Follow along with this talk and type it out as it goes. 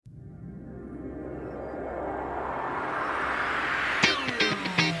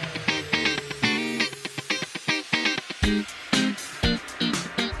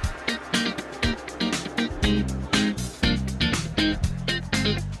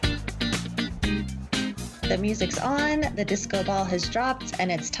The music's on, the disco ball has dropped, and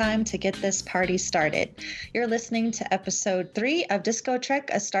it's time to get this party started. You're listening to episode 3 of Disco Trek,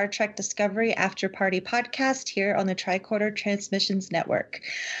 a Star Trek Discovery After Party podcast here on the Tricorder Transmissions Network.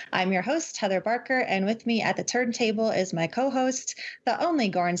 I'm your host, Heather Barker, and with me at the turntable is my co-host, the only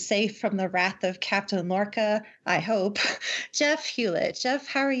Gorn safe from the wrath of Captain Lorca, I hope, Jeff Hewlett. Jeff,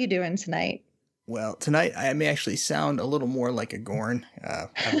 how are you doing tonight? Well, tonight I may actually sound a little more like a Gorn.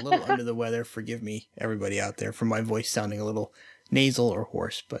 I'm a little under the weather. Forgive me, everybody out there, for my voice sounding a little nasal or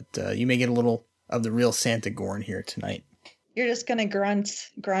hoarse. But you may get a little of the real Santa Gorn here tonight. You're just going to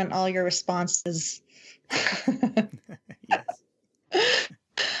grunt all your responses. Yes.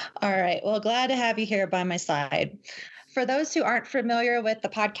 All right. Well, glad to have you here by my side. For those who aren't familiar with the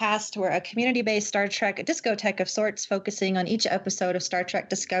podcast, we're a community-based Star Trek discotheque of sorts, focusing on each episode of Star Trek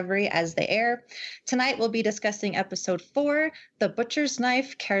Discovery as they air. Tonight, we'll be discussing episode 4, The Butcher's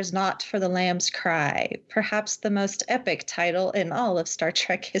Knife Cares Not for the Lamb's Cry, perhaps the most epic title in all of Star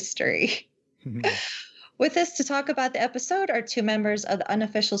Trek history. With us to talk about the episode are 2 members of the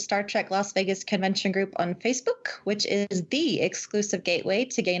unofficial Star Trek Las Vegas convention group on Facebook, which is the exclusive gateway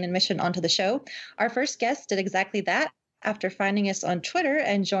to gain admission onto the show. Our first guest did exactly that after finding us on Twitter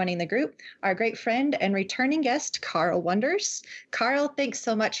and joining the group. Our great friend and returning guest, Carl Wonders. Carl, thanks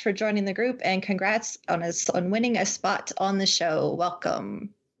so much for joining the group, and congrats on winning a spot on the show.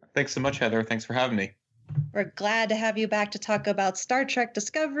 Welcome. Thanks so much, Heather. Thanks for having me. We're glad to have you back to talk about Star Trek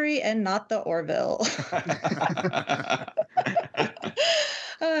Discovery and not the Orville.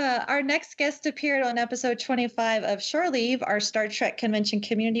 Our next guest appeared on episode 25 of Shore Leave, our Star Trek Convention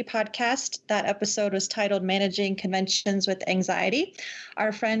Community podcast. That episode was titled Managing Conventions with Anxiety.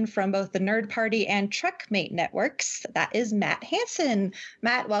 Our friend from both the Nerd Party and Trekmate networks, that is Matt Hansen.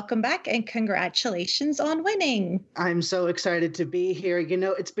 Matt, welcome back and congratulations on winning. I'm so excited to be here. You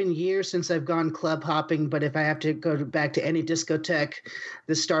know, it's been years since I've gone club hopping, but if I have to go back to any discotheque,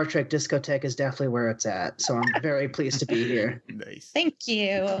 the Star Trek discotheque is definitely where it's at. So I'm very pleased to be here. Nice. Thank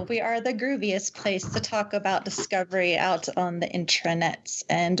you. We are the grooviest place to talk about Discovery out on the intranets,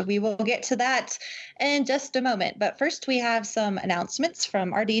 and we will get to that in just a moment. But first, we have some announcements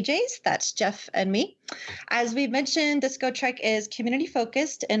from our DJs. That's Jeff and me. As we've mentioned, Disco Trek is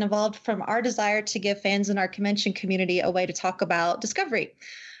community-focused and evolved from our desire to give fans in our convention community a way to talk about Discovery.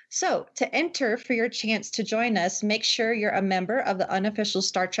 So, to enter for your chance to join us, make sure you're a member of the unofficial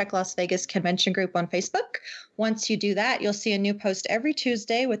Star Trek Las Vegas convention group on Facebook. Once you do that, you'll see a new post every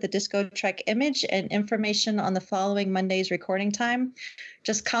Tuesday with the Disco Trek image and information on the following Monday's recording time.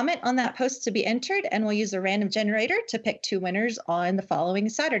 Just comment on that post to be entered, and we'll use a random generator to pick 2 winners on the following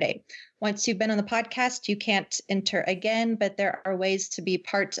Saturday. Once you've been on the podcast, you can't enter again, but there are ways to be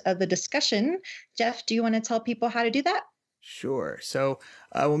part of the discussion. Jeff, do you want to tell people how to do that? Sure. So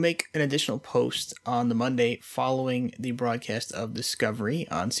we'll make an additional post on the Monday following the broadcast of Discovery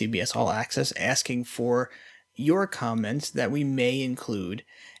on CBS All Access, asking for your comments that we may include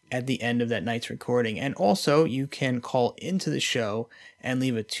at the end of that night's recording. And also, you can call into the show and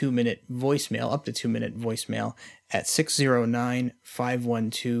leave a 2-minute voicemail, up to 2-minute voicemail, at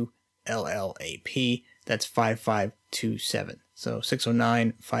 609-512-LLAP. That's 5527. So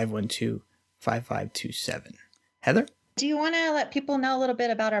 609-512-5527. Heather? Do you want to let people know a little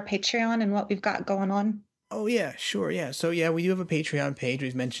bit about our Patreon and what we've got going on? Oh, yeah, sure, yeah. So, yeah, we do have a Patreon page.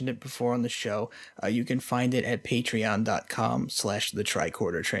 We've mentioned it before on the show. You can find it at patreon.com/the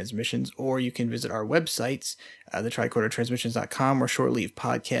Tricorder Transmissions, or you can visit our websites, thetricordertransmissions.com or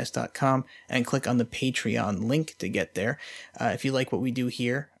shortleavepodcast.com, and click on the Patreon link to get there. If you like what we do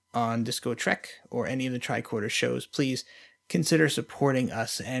here on Disco Trek or any of the Tricorder shows, please consider supporting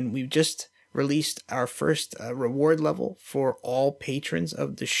us. And we've just released our first reward level for all patrons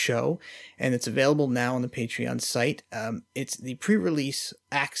of the show, and it's available now on the Patreon site. It's the pre-release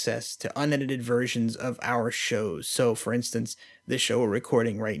access to unedited versions of our shows. So, for instance, the show we're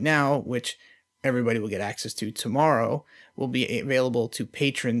recording right now, which everybody will get access to tomorrow, will be available to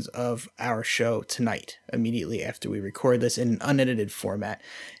patrons of our show tonight, immediately after we record this in an unedited format.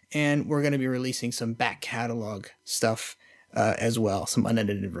 And we're going to be releasing some back catalog stuff as well, some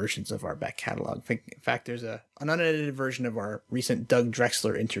unedited versions of our back catalog. In fact, there's an unedited version of our recent Doug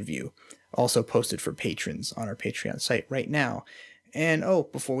Drexler interview, also posted for patrons on our Patreon site right now. And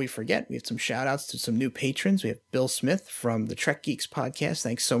before we forget, we have some shout outs to some new patrons. We have Bill Smith from the Trek Geeks podcast.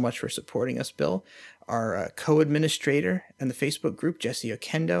 Thanks so much for supporting us, Bill. Our co-administrator and the Facebook group, Jesse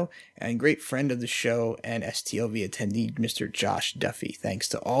Okendo, and great friend of the show and STLV attendee, Mr. Josh Duffy. Thanks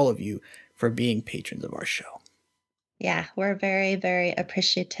to all of you for being patrons of our show. Yeah, we're very, very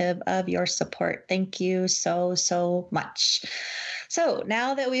appreciative of your support. Thank you so, so much. So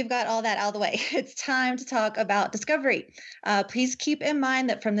now that we've got all that out of the way, it's time to talk about Discovery. Please keep in mind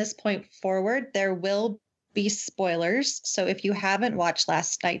that from this point forward, there will be spoilers. So if you haven't watched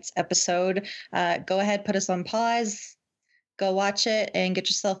last night's episode, go ahead, put us on pause, go watch it, and get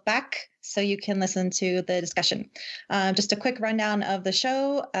yourself back so you can listen to the discussion. Just a quick rundown of the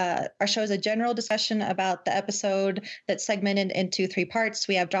show. Our show is a general discussion about the episode that's segmented into 3 parts.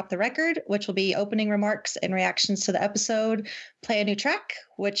 We have Drop the Record, which will be opening remarks and reactions to the episode. Play a New Track,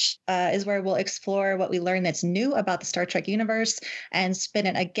 which is where we'll explore what we learned that's new about the Star Trek universe. And Spin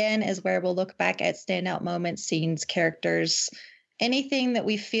It Again is where we'll look back at standout moments, scenes, characters, anything that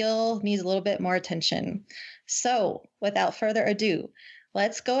we feel needs a little bit more attention. So without further ado,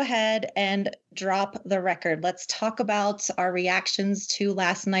 let's go ahead and drop the record. Let's talk about our reactions to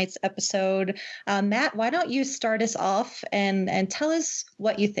last night's episode. Matt, why don't you start us off and tell us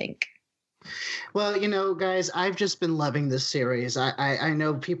what you think? Well, guys, I've just been loving this series. I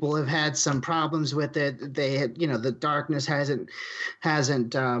know people have had some problems with it. They had, the darkness hasn't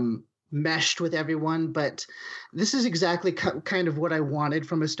meshed with everyone, but this is exactly kind of what I wanted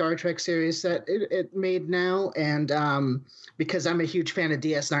from a Star Trek series that it made now. And because I'm a huge fan of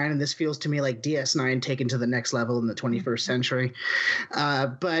DS9, and this feels to me like DS9 taken to the next level in the 21st century.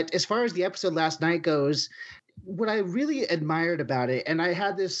 But as far as the episode last night goes, what I really admired about it, and I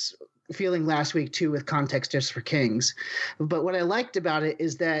had this feeling last week too with Context Just for Kings, but what I liked about it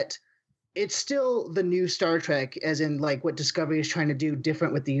is that it's still the new Star Trek, as in like what Discovery is trying to do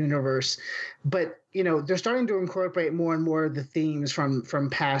different with the universe. But, they're starting to incorporate more and more of the themes from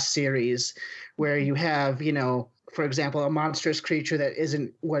past series where you have, for example, a monstrous creature that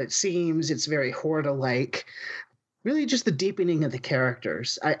isn't what it seems. It's very Horta-like. Really just the deepening of the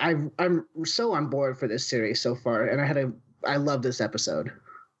characters. I'm so on board for this series so far. And I love this episode.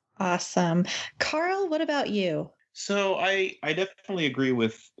 Awesome. Carl, what about you? So I definitely agree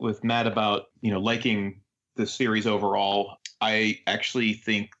with Matt about, liking the series overall. I actually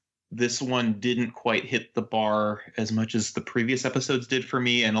think this one didn't quite hit the bar as much as the previous episodes did for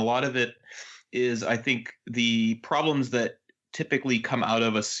me. And a lot of it is, I think, the problems that typically come out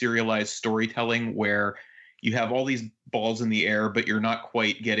of a serialized storytelling where you have all these balls in the air, but you're not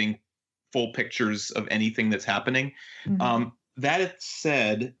quite getting full pictures of anything that's happening. Mm-hmm. That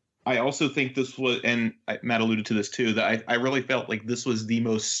said, I also think this was, and Matt alluded to this too, that I really felt like this was the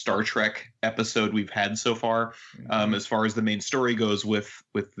most Star Trek episode we've had so far, as far as the main story goes with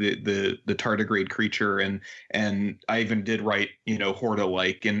the tardigrade creature, and I even did write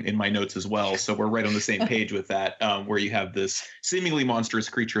Horta-like in my notes as well, so we're right on the same page with that, where you have this seemingly monstrous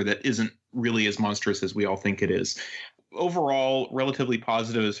creature that isn't really as monstrous as we all think it is. Overall, relatively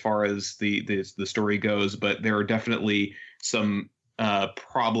positive as far as the story goes, but there are definitely some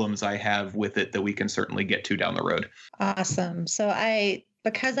problems I have with it that we can certainly get to down the road. Awesome. So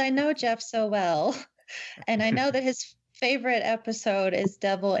because I know Jeff so well, and I know that his favorite episode is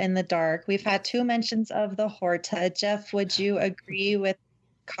Devil in the Dark. We've had 2 mentions of the Horta. Jeff, would you agree with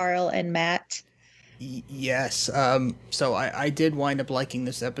Carl and Matt? Yes. So I did wind up liking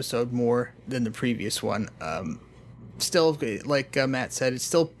this episode more than the previous one. Still, like Matt said, it's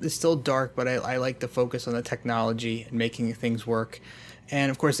still dark, but I like the focus on the technology and making things work.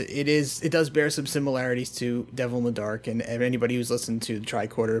 And of course, it does bear some similarities to Devil in the Dark, and anybody who's listened to the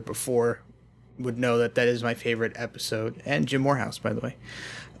Tricorder before would know that is my favorite episode, and Jim Morehouse, by the way.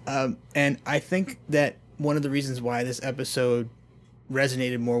 And I think that one of the reasons why this episode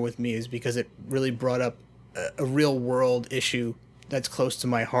resonated more with me is because it really brought up a real world issue that's close to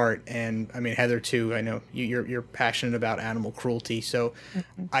my heart. And I mean, Heather too, I know you're passionate about animal cruelty. So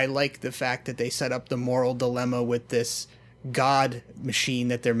I like the fact that they set up the moral dilemma with this God machine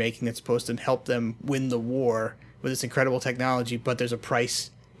that they're making that's supposed to help them win the war with this incredible technology, but there's a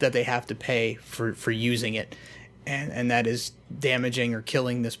price that they have to pay for using it. And that is damaging or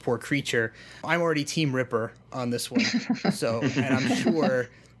killing this poor creature. I'm already Team Ripper on this one. And I'm sure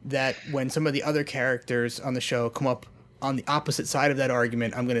that when some of the other characters on the show come up on the opposite side of that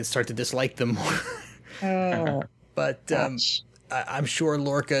argument, I'm going to start to dislike them more. Oh, but I'm sure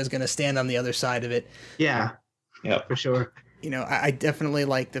Lorca is going to stand on the other side of it. Yeah, for sure. I definitely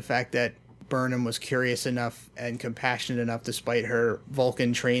like the fact that Burnham was curious enough and compassionate enough, despite her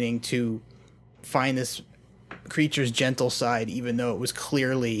Vulcan training, to find this creature's gentle side, even though it was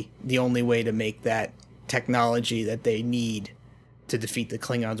clearly the only way to make that technology that they need to defeat the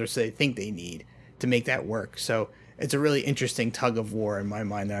Klingons, or so they think they need to make that work. So it's a really interesting tug of war in my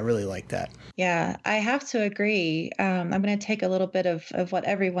mind, and I really like that. Yeah, I have to agree. I'm going to take a little bit of what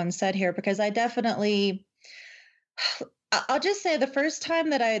everyone said here, because I definitely, I'll just say the first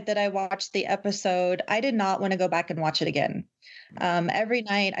time that I watched the episode, I did not want to go back and watch it again. Every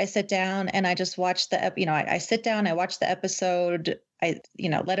night I sit down and I just watch I sit down, I watch the episode,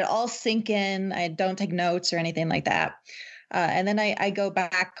 let it all sink in. I don't take notes or anything like that. And then I go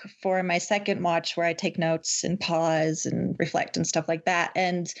back for my second watch where I take notes and pause and reflect and stuff like that.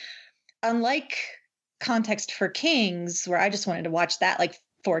 And unlike Context for Kings, where I just wanted to watch that like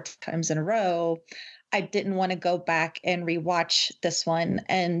 4 times in a row, I didn't want to go back and rewatch this one.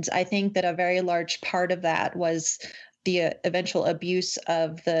 And I think that a very large part of that was the eventual abuse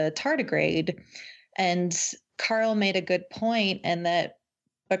of the tardigrade. And Carl made a good point in that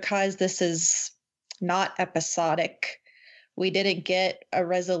because this is not episodic, we didn't get a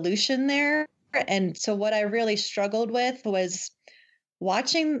resolution there. And so what I really struggled with was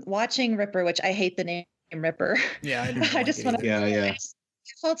watching Ripper, which I hate the name Ripper. Yeah, I, didn't I just want to. Yeah, yeah.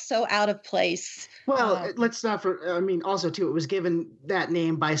 It felt so out of place. Well, let's not also too, it was given that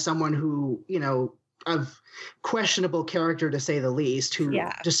name by someone who, of questionable character to say the least, who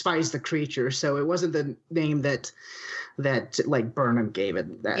despised the creature. So it wasn't the name that like Burnham gave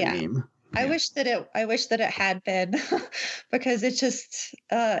it that name. I wish that it had been because it's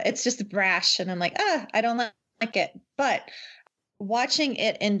just brash and I'm like, I don't like it. But watching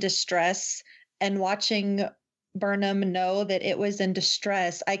it in distress and watching Burnham know that it was in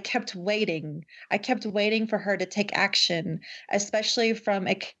distress, I kept waiting. I kept waiting for her to take action, especially from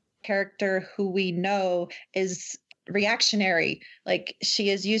a character who we know is reactionary. Like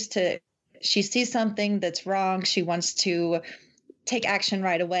she sees something that's wrong. She wants to take action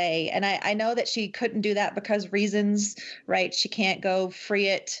right away. And I know that she couldn't do that because reasons, right? She can't go free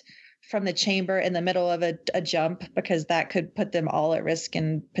it from the chamber in the middle of a jump because that could put them all at risk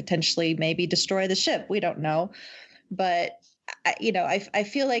and potentially maybe destroy the ship. We don't know. But I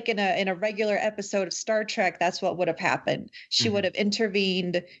feel like in a regular episode of Star Trek, that's what would have happened. She would have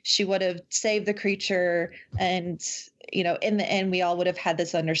intervened. She would have saved the creature. And, in the end, we all would have had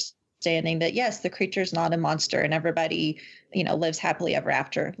this understanding that, yes, the creature's not a monster and everybody, lives happily ever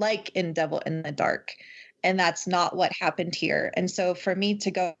after, like in Devil in the Dark. And that's not what happened here. And so for me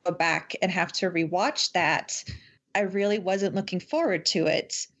to go back and have to rewatch that, I really wasn't looking forward to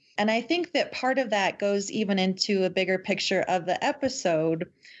it. And I think that part of that goes even into a bigger picture of the episode,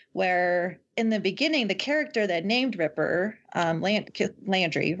 where in the beginning, the character that named Ripper,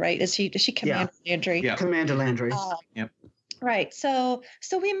 Landry, right? Is she Commander Landry? Yeah, Commander Landry. Yep. Right. So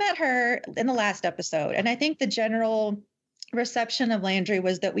we met her in the last episode, and I think the general reception of Landry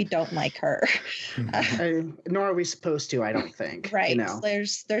was that we don't like her. Nor are we supposed to, I don't think. Right.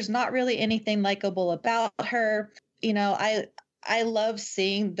 There's not really anything likable about her. I love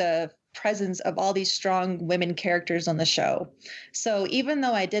seeing the presence of all these strong women characters on the show. So even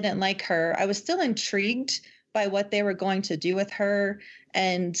though I didn't like her, I was still intrigued by what they were going to do with her.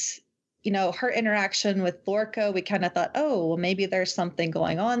 And, her interaction with Lorca, we kind of thought, oh, well, maybe there's something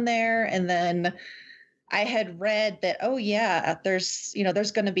going on there. And then I had read that, oh yeah, there's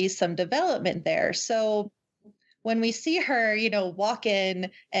going to be some development there. So when we see her, walk in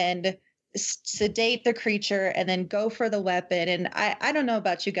and sedate the creature and then go for the weapon, and I don't know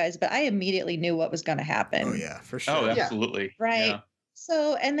about you guys, but I immediately knew what was going to happen. Oh yeah, for sure. Oh, absolutely. Yeah. Right. Yeah.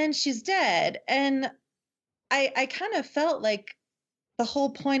 So, and then she's dead. And I kind of felt like the whole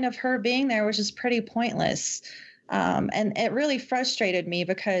point of her being there was just pretty pointless. And it really frustrated me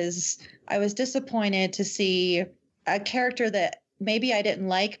because I was disappointed to see a character that maybe I didn't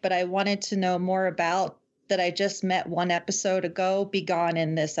like, but I wanted to know more about, that I just met one episode ago, be gone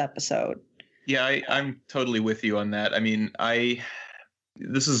in this episode. Yeah, I'm totally with you on that. I mean,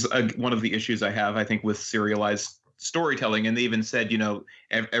 this is one of the issues I have, I think, with serialized storytelling. And they even said,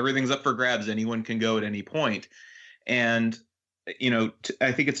 everything's up for grabs. Anyone can go at any point. And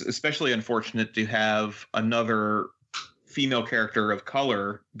I think it's especially unfortunate to have another female character of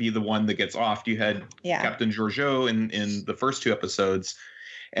color be the one that gets offed. You had Captain Georgiou in the first 2 episodes,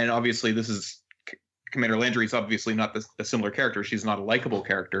 and obviously this is Commander Landry is obviously not a similar character. She's not a likable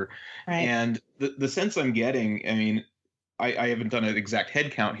character. Right. And the sense I'm getting, I mean, I haven't done an exact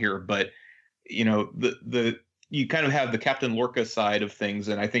head count here, but you kind of have the Captain Lorca side of things,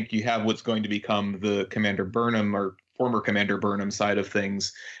 and I think you have what's going to become the Commander Burnham or former Commander Burnham side of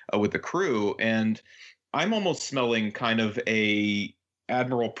things with the crew. And I'm almost smelling kind of a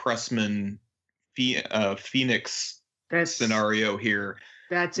Admiral Pressman Phoenix scenario here.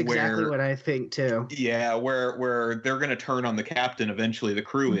 That's exactly what I think too. Yeah, where they're going to turn on the captain eventually, the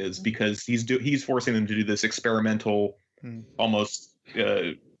crew is, because he's forcing them to do this experimental, almost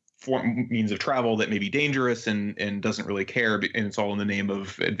means of travel that may be dangerous and doesn't really care, and it's all in the name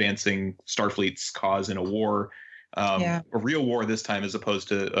of advancing Starfleet's cause in a war A real war this time as opposed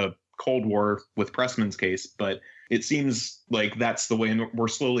to a Cold War with Pressman's case. But it seems like that's the way, and we're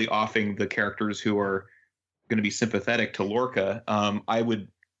slowly offing the characters who are going to be sympathetic to Lorca. I would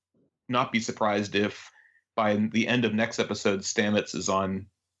not be surprised if by the end of next episode, Stamets is on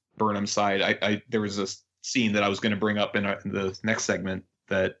Burnham's side. There was a scene that I was going to bring up in the next segment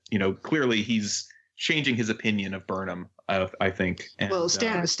that, clearly he's changing his opinion of Burnham, I think. And,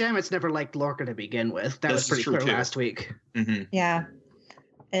 Stamets never liked Lorca to begin with. That was pretty clear last week. Mm-hmm. Yeah.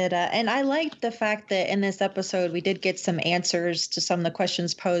 And I liked the fact that in this episode, we did get some answers to some of the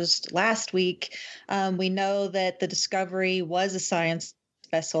questions posed last week. We know that the Discovery was a science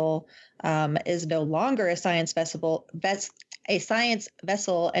vessel, is no longer a science vessel,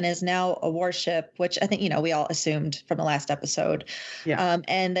 and is now a warship, which I think, we all assumed from the last episode. Yeah.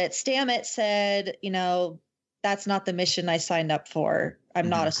 And that Stamets said, that's not the mission I signed up for. I'm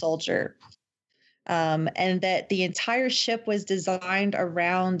not a soldier. And that the entire ship was designed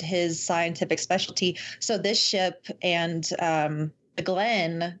around his scientific specialty. So this ship and the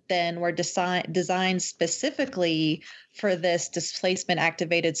Glenn then were designed specifically for this displacement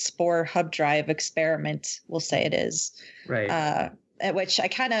activated spore hub drive experiment, we'll say it is. Right. Which I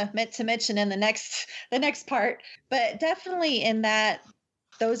kind of meant to mention in the next part, but definitely in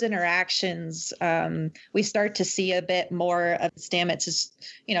those interactions, we start to see a bit more of Stamets'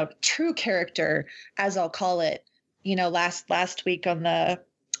 true character, as I'll call it. Last week on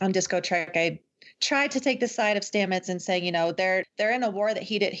Disco Trek, I tried to take the side of Stamets and saying, they're in a war that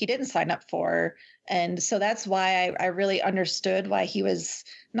he didn't sign up for. And so that's why I really understood why he was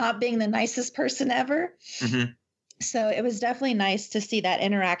not being the nicest person ever. Mm-hmm. So it was definitely nice to see that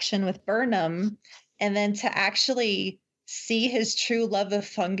interaction with Burnham, and then to actually see his true love of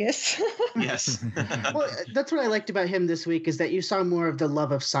fungus. Yes. Well, that's what I liked about him this week, is that you saw more of the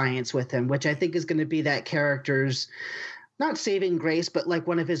love of science with him, which I think is going to be that character's not saving grace, but like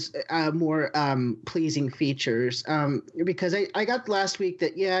one of his more pleasing features. Because I got last week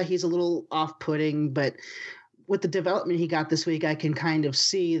that, he's a little off-putting, but with the development he got this week, I can kind of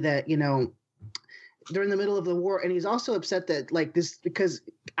see that, they're in the middle of the war, and he's also upset that because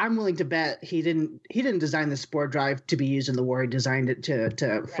I'm willing to bet he didn't design the spore drive to be used in the war. He designed it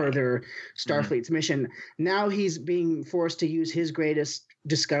to further Starfleet's mission. Now he's being forced to use his greatest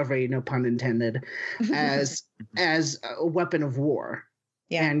discovery, no pun intended, as a weapon of war.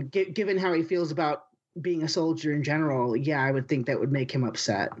 Yeah. And given how he feels about being a soldier in general, I would think that would make him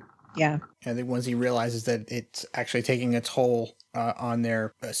upset. Yeah. I think once he realizes that it's actually taking a toll on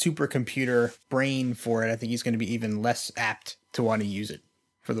their supercomputer brain for it, I think he's going to be even less apt to want to use it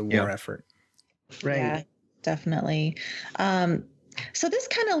for the war effort. Right. Yeah, definitely. So this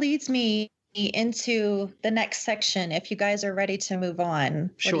kind of leads me into the next section, if you guys are ready to move on.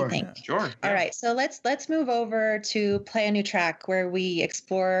 Sure. What do you think? Sure. Yeah. All right. So let's move over to Play a New Track, where we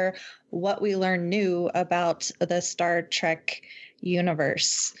explore what we learn new about the Star Trek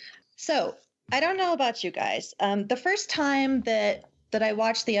universe. So I don't know about you guys. The first time that I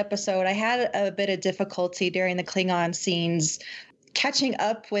watched the episode, I had a bit of difficulty during the Klingon scenes catching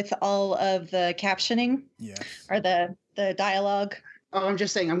up with all of the captioning or the dialogue. Oh, I'm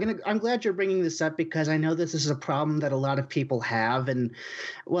just saying, I'm glad you're bringing this up, because I know this is a problem that a lot of people have. And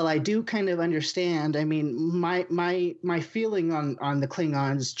well, I do kind of understand. I mean, my feeling on the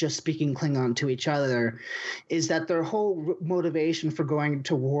Klingons just speaking Klingon to each other is that their whole motivation for going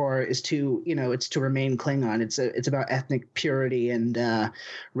to war is to, it's to remain Klingon. It's about ethnic purity and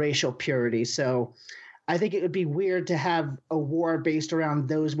racial purity. So I think it would be weird to have a war based around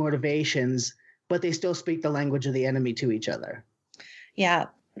those motivations, but they still speak the language of the enemy to each other. Yeah,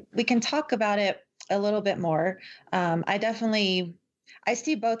 we can talk about it a little bit more. I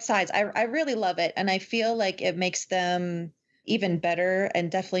see both sides. I really love it. And I feel like it makes them even better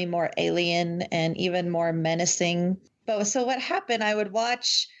and definitely more alien and even more menacing. But so what happened, I would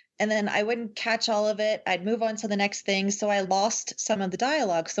watch and then I wouldn't catch all of it. I'd move on to the next thing. So I lost some of the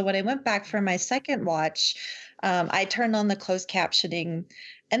dialogue. So when I went back for my second watch, I turned on the closed captioning.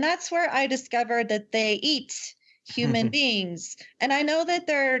 And that's where I discovered that they eat human beings. And I know that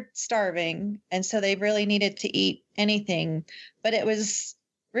they're starving, and so they really needed to eat anything. But it was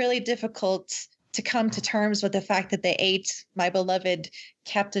really difficult to come to terms with the fact that they ate my beloved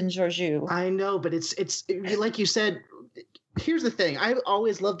Captain Georgiou. I know, but it's like you said, here's the thing. I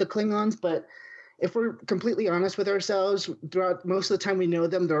always loved the Klingons, but if we're completely honest with ourselves, throughout most of the time we know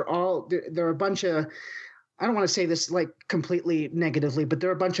them, they're a bunch of I don't want to say this like completely negatively, but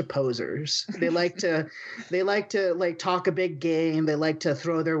they're a bunch of posers. They like to like talk a big game. They like to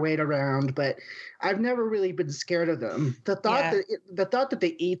throw their weight around, but I've never really been scared of them. The thought that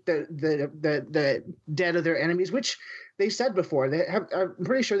they eat the dead of their enemies, which they said before, I'm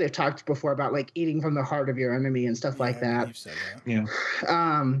pretty sure they've talked before about like eating from the heart of your enemy and stuff like that. So, yeah.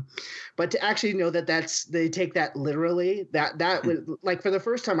 But to actually know that they take that literally, that would, like, for the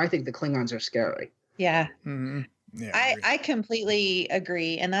first time, I think the Klingons are scary. Yeah. Mm-hmm. Yeah, I completely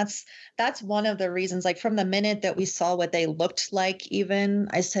agree. And that's one of the reasons, like from the minute that we saw what they looked like, even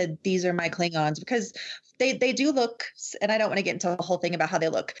I said, these are my Klingons, because they do look, and I don't want to get into a whole thing about how they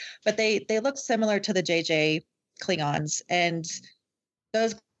look, but they look similar to the JJ Klingons, and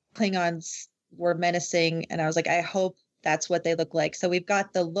those Klingons were menacing. And I was like, I hope that's what they look like. So we've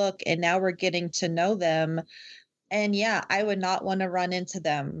got the look, and now we're getting to know them. And yeah, I would not want to run into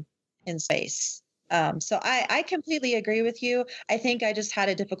them in space. So I completely agree with you. I think I just had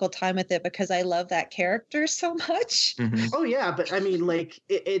a difficult time with it because I love that character so much. Mm-hmm. Oh yeah, but I mean, like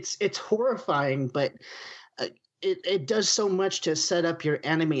it's horrifying, but it does so much to set up your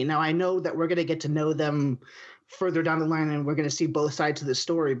enemy. Now I know that we're going to get to know them further down the line, and we're going to see both sides of the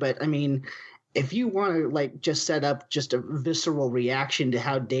story. But I mean, if you want to like just set up just a visceral reaction to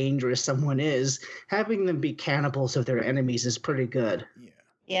how dangerous someone is, having them be cannibals of their enemies is pretty good.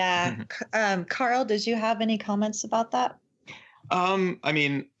 Yeah. Carl, did you have any comments about that? I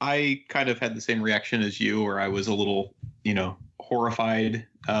mean, I kind of had the same reaction as you, where I was a little, horrified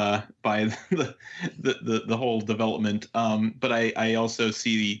by the whole development. But I also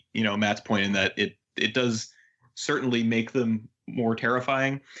see, Matt's point in that it does certainly make them more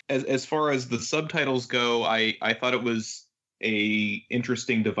terrifying. As far as the subtitles go, I thought it was a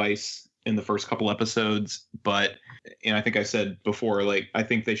interesting device in the first couple episodes, but I think I said before, like, I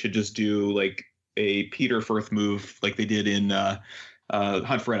think they should just do like a Peter Firth move like they did in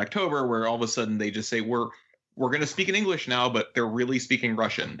Hunt for Red October, where all of a sudden they just say we're going to speak in English now, but they're really speaking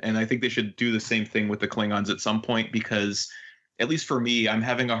Russian. And I think they should do the same thing with the Klingons at some point, because at least for me, I'm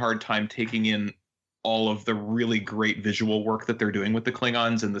having a hard time taking in all of the really great visual work that they're doing with the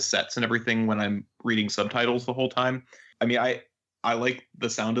Klingons and the sets and everything when I'm reading subtitles the whole time. I mean, I like the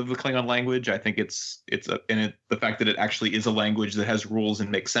sound of the Klingon language. I think the fact that it actually is a language that has rules and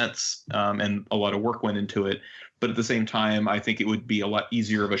makes sense, and a lot of work went into it. But at the same time, I think it would be a lot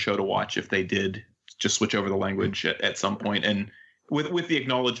easier of a show to watch if they did just switch over the language at some point, and with the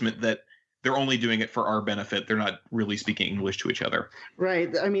acknowledgement that they're only doing it for our benefit. They're not really speaking English to each other.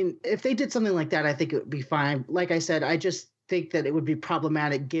 Right. I mean, if they did something like that, I think it would be fine. Like I said, I just think that it would be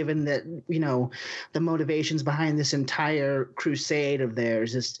problematic given that, the motivations behind this entire crusade of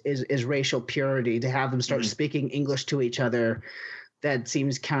theirs is racial purity. To have them start speaking English to each other, that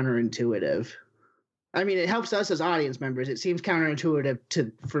seems counterintuitive. I mean, it helps us as audience members. It seems counterintuitive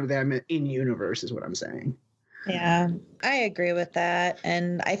for them in universe is what I'm saying. Yeah, I agree with that.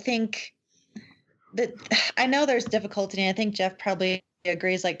 And I think that I know there's difficulty, and I think Jeff probably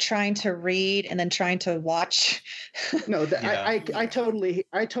agrees, like trying to read and then trying to watch. No, I totally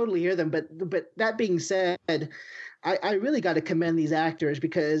hear them. But that being said, I really got to commend these actors,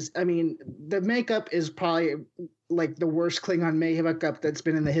 because I mean, the makeup is probably like the worst Klingon makeup that's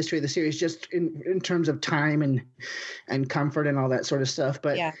been in the history of the series, just in terms of time and comfort and all that sort of stuff.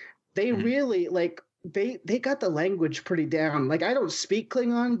 But yeah, they really like they got the language pretty down. Like, I don't speak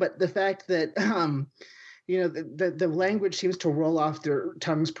Klingon, but the fact that the language seems to roll off their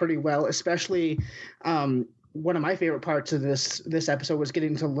tongues pretty well, especially one of my favorite parts of this episode was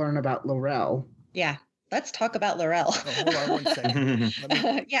getting to learn about L'Rell. Yeah. Let's talk about L'Rell. Hold on 1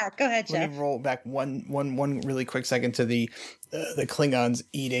 second. Yeah, go ahead, Jeff. Let me roll back one really quick second to the Klingons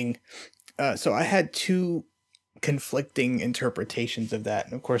eating. So I had two conflicting interpretations of that.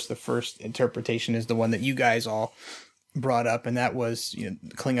 And of course, the first interpretation is the one that you guys all brought up, and that was, the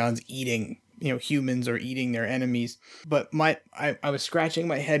Klingons eating, humans or eating their enemies. But I was scratching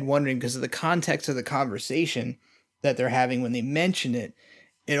my head wondering, because of the context of the conversation that they're having when they mention it,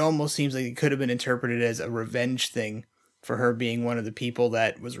 it almost seems like it could have been interpreted as a revenge thing for her being one of the people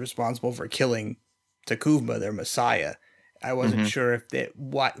that was responsible for killing T'Kuvma, their messiah. I wasn't sure if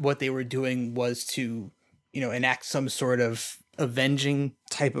what they were doing was to, enact some sort of avenging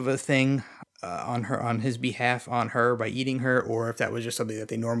type of a thing on his behalf, on her, by eating her, or if that was just something that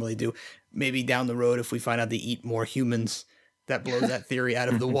they normally do. Maybe down the road, if we find out they eat more humans, that blows that theory out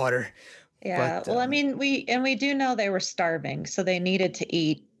of the water. Yeah. But, well, I mean, we do know they were starving, so they needed to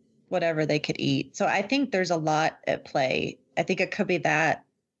eat whatever they could eat. So I think there's a lot at play. I think it could be that.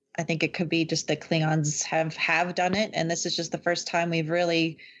 I think it could be just the Klingons have done it, and this is just the first time we've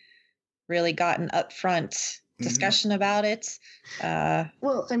really really got an upfront discussion about it.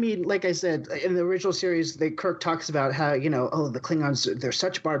 Well, I mean, like I said, in the original series, Kirk talks about how, the Klingons, they're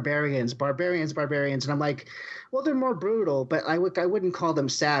such barbarians. And I'm like, well, they're more brutal, but I wouldn't call them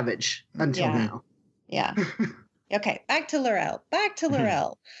savage until now. Yeah. Okay, back to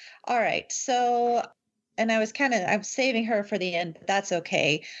L'Rell. All right, so, and I'm saving her for the end, but that's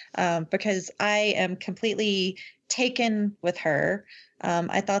okay, because I am completely taken with her.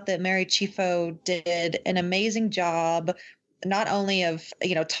 I thought that Mary Chieffo did an amazing job, not only of,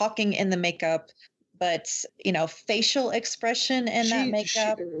 talking in the makeup, but, facial expression in that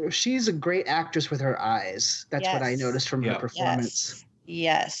makeup. She's a great actress with her eyes. That's what I noticed from her performance.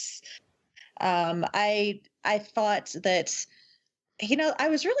 Yes. I thought that, I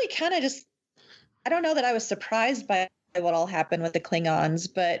was really kind of just, I don't know that I was surprised by what all happened with the Klingons,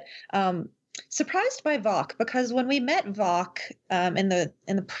 but surprised by Vok, because when we met Vok in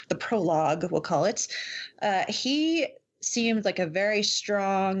the prologue, we'll call it, he seemed like a very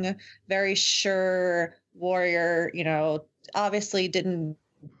strong, very sure warrior. Obviously didn't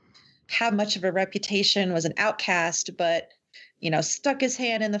have much of a reputation, was an outcast, but stuck his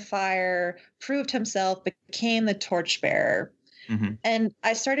hand in the fire, proved himself, became the torchbearer. Mm-hmm. And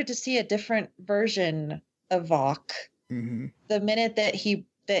I started to see a different version of Vok. Mm-hmm. The minute that he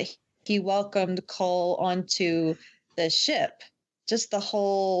welcomed Cole onto the ship, just the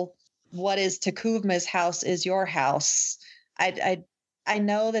whole, what is T'Kuvma's house is your house. I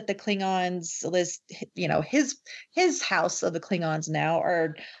know that the Klingons, his house of the Klingons now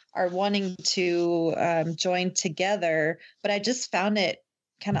are wanting to join together, but I just found it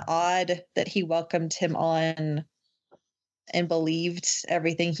kind of odd that he welcomed him on and believed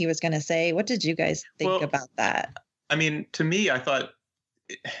everything he was going to say. What did you guys think about that? I mean, to me,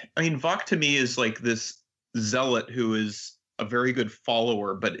 Vok to me is like this zealot who is a very good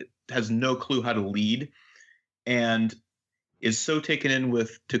follower, but has no clue how to lead, and is so taken in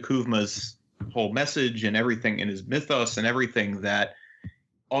with T'Kuvma's whole message and everything in his mythos and everything that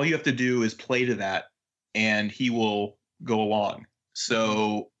all you have to do is play to that and he will go along.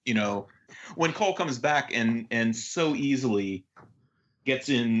 So, when Cole comes back and so easily gets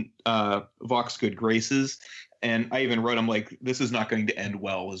in Vok's good graces, and I even wrote, I'm like, this is not going to end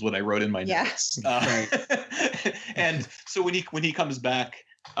well, is what I wrote in my notes. And so when he comes back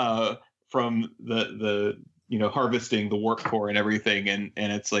from the harvesting the warp core and everything, and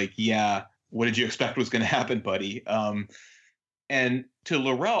it's like, yeah, what did you expect was going to happen, buddy? And to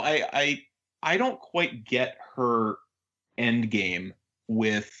L'Rell, I don't quite get her end game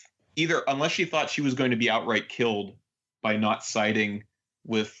with either, unless she thought she was going to be outright killed by not siding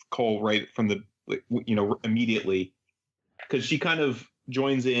with Cole right from the, immediately, because she kind of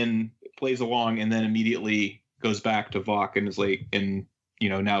joins in, plays along, and then immediately goes back to Vok and is like, and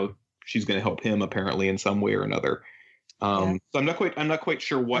now she's going to help him apparently in some way or another. So I'm not quite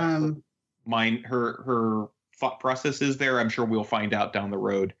sure what her thought process is there. I'm sure we'll find out down the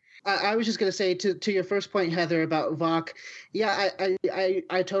road. I was just going to say to your first point, Heather, about Vok. Yeah,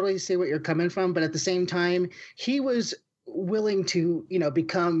 I totally see what you're coming from, but at the same time, he was willing to,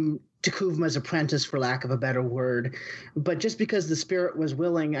 become T'Kuvma's apprentice, for lack of a better word. But just because the spirit was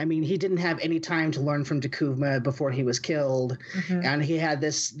willing, I mean, he didn't have any time to learn from T'Kuvma before he was killed. Mm-hmm. And he had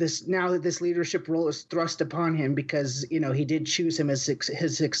this now that this leadership role is thrust upon him because, he did choose him as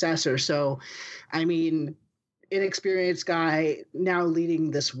his successor. So, I mean, inexperienced guy now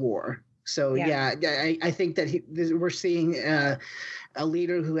leading this war. So, I think that we're seeing a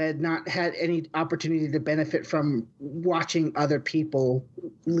leader who had not had any opportunity to benefit from watching other people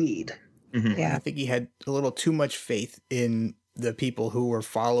lead. Mm-hmm. Yeah, I think he had a little too much faith in the people who were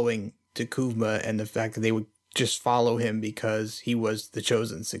following T'Kuvma and the fact that they would just follow him because he was the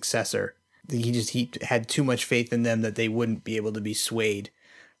chosen successor. He had too much faith in them that they wouldn't be able to be swayed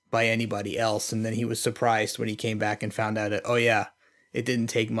by anybody else. And then he was surprised when he came back and found out that, it didn't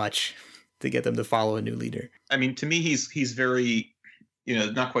take much to get them to follow a new leader. I mean, to me, he's very,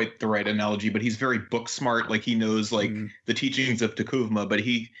 not quite the right analogy, but he's very book smart. Like he knows the teachings of T'Kuvma, but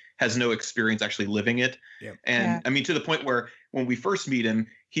he has no experience actually living it. Yep. And I mean, to the point where when we first meet him,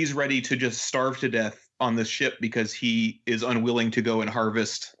 he's ready to just starve to death on this ship because he is unwilling to go and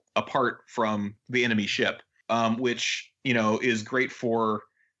harvest apart from the enemy ship, which, is great for,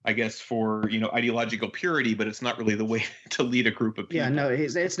 I guess, for, ideological purity, but it's not really the way to lead a group of people. Yeah, no,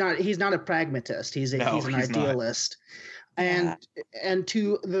 he's not a pragmatist. He's an idealist. Not. And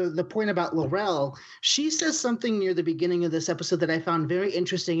to the point about L'Rell, she says something near the beginning of this episode that I found very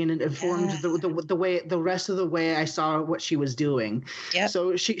interesting, and it informed the rest of the way I saw what she was doing. Yep.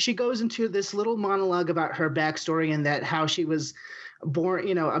 So she goes into this little monologue about her backstory and that how she was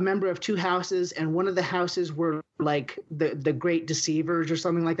born, a member of two houses, and one of the houses were like the great deceivers or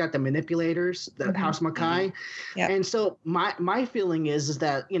something like that, the manipulators, the House Makai. Yep. And so my feeling is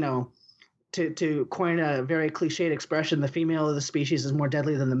that, to coin a very cliched expression, the female of the species is more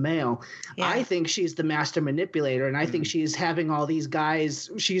deadly than the male. Yeah. I think she's the master manipulator, and I think she's having all these guys.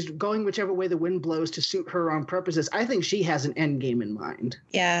 She's going whichever way the wind blows to suit her own purposes. I think she has an end game in mind.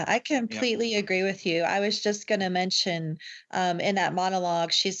 Yeah, I completely agree with you. I was just going to mention in that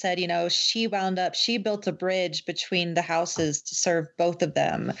monologue, she said, she built a bridge between the houses to serve both of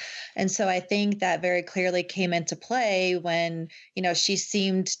them. And so I think that very clearly came into play when, she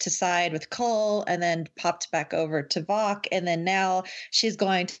seemed to side with Cole and then popped back over to Vok. And then now she's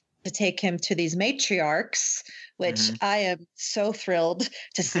going to take him to these matriarchs, which I am so thrilled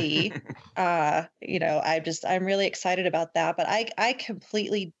to see. I'm really excited about that. But I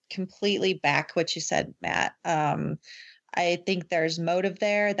completely back what you said, Matt. I think there's motive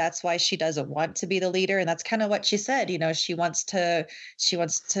there. That's why she doesn't want to be the leader. And that's kind of what she said. She wants to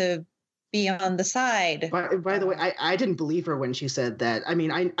be on the side. By the way, I didn't believe her when she said that. I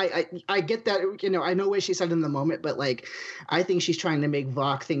mean, I get that, I know what she said in the moment, but like, I think she's trying to make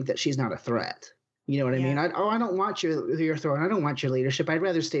Vok think that she's not a threat. You know what I mean? I don't want your throne. I don't want your leadership. I'd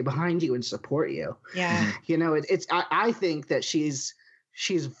rather stay behind you and support you. Yeah. I think that she's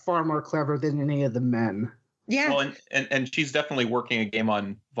far more clever than any of the men. Yeah. Well, and she's definitely working a game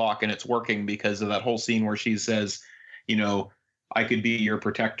on Vok, and it's working because of that whole scene where she says, I could be your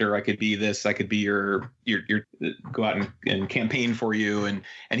protector. I could be this. I could be your go out and campaign for you. And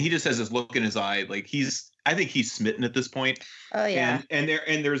he just has this look in his eye, like I think he's smitten at this point. Oh yeah. And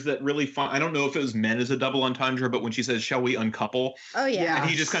there's that really fun. I don't know if it was meant as a double entendre, but when she says, "Shall we uncouple?" Oh yeah. And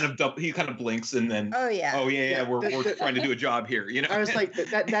he just kind of blinks and then. Oh yeah. We're trying to do a job here. I was like,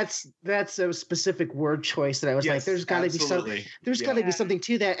 that's a specific word choice that I was like, there's got to be something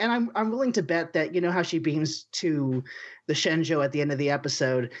to that. And I'm willing to bet that how she beams to the Shenzhou at the end of the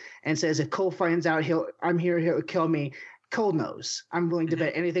episode and says, if Cole finds out I'm here, he'll kill me. Cole knows. I'm willing to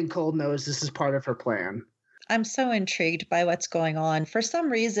bet anything Cole knows this is part of her plan. I'm so intrigued by what's going on. For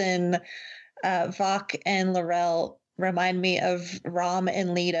some reason, Vok and L'Rell remind me of Rom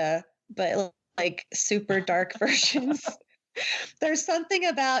and Lita, but like super dark versions. There's something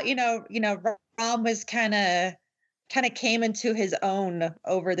about, Rom was kind of came into his own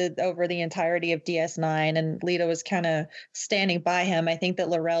over the entirety of DS9, and Lita was kind of standing by him. I think that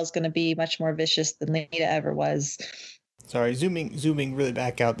L'Rell's going to be much more vicious than Lita ever was. Sorry, zooming really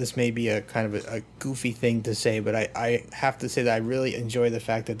back out, this may be a kind of a goofy thing to say, but I have to say that I really enjoy the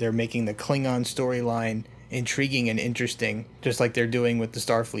fact that they're making the Klingon storyline intriguing and interesting, just like they're doing with the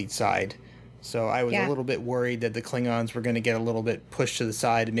Starfleet side. So I was a little bit worried that the Klingons were going to get a little bit pushed to the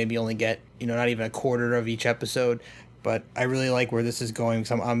side and maybe only get, not even a quarter of each episode. But I really like where this is going,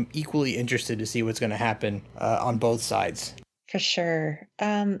 so I'm equally interested to see what's going to happen on both sides. For sure.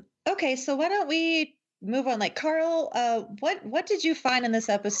 Okay, so why don't we move on? Like, Carl, what did you find in this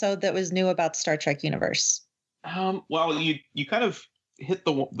episode that was new about the Star Trek universe? Well, you kind of hit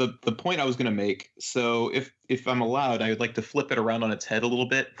the point I was going to make. So if I'm allowed, I would like to flip it around on its head a little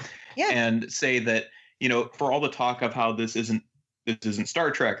bit, and say that for all the talk of how this isn't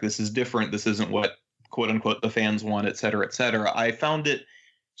Star Trek, this is different, this isn't what quote unquote the fans want, et cetera, I found it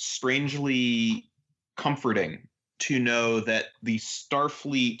strangely comforting to know that the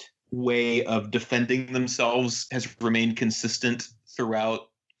Starfleet way of defending themselves has remained consistent throughout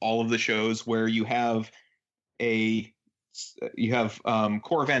all of the shows, where you have Korriban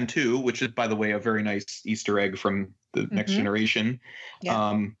 2, which is, by the way, a very nice Easter egg from the Next Generation,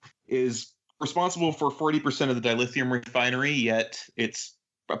 is responsible for 40% of the dilithium refinery, yet it's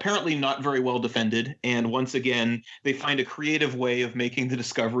apparently not very well defended. And once again, they find a creative way of making the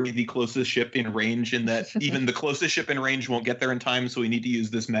Discovery the closest ship in range, in that even the closest ship in range won't get there in time. So we need to use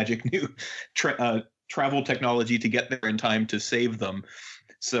this magic new travel technology to get there in time to save them.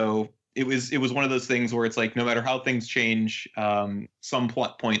 So it was one of those things where it's like, no matter how things change, some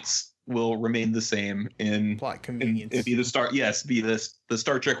plot points will remain the same in plot convenience. Be the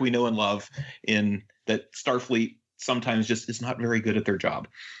Star Trek we know and love, in that Starfleet sometimes just is not very good at their job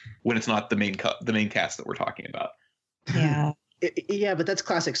when it's not the main cast that we're talking about. Yeah. Yeah, but that's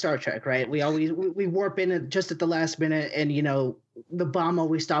classic Star Trek, right? We warp in just at the last minute, and the bomb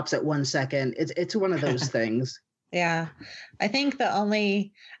always stops at 1 second. It's one of those things. Yeah, I think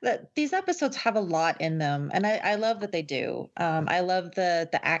that these episodes have a lot in them, and I love that they do. I love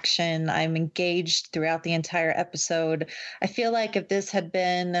the action. I'm engaged throughout the entire episode. I feel like if this had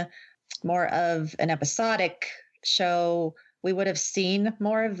been more of an episodic show, we would have seen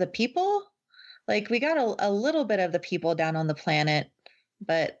more of the people. Like, we got a little bit of the people down on the planet,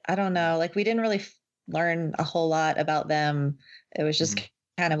 but I don't know. Like we didn't really learn a whole lot about them. It was just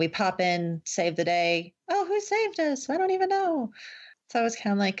kind of we pop in, save the day. Oh, who saved us? I don't even know. So I was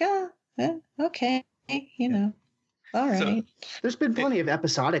kind of like, okay, all right. So, there's been plenty of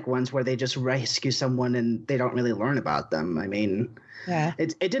episodic ones where they just rescue someone and they don't really learn about them. I mean, yeah,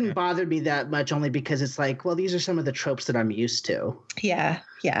 it didn't bother me that much, only because it's like, well, these are some of the tropes that I'm used to. Yeah.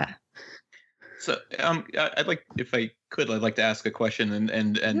 So I'd like, if I could, I'd like to ask a question.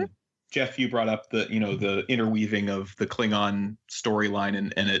 And Jeff, you brought up the the interweaving of the Klingon storyline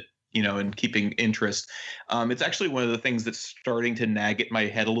and it and keeping interest. It's actually one of the things that's starting to nag at my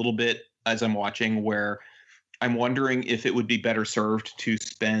head a little bit as I'm watching, where I'm wondering if it would be better served to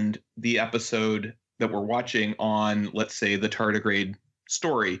spend the episode that we're watching on, let's say, the tardigrade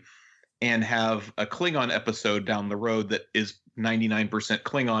story, and have a Klingon episode down the road that is 99%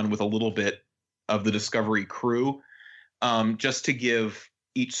 Klingon with a little bit of the Discovery crew, just to give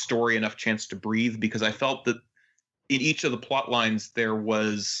each story enough chance to breathe, because I felt that in each of the plot lines there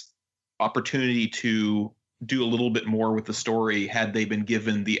was opportunity to do a little bit more with the story had they been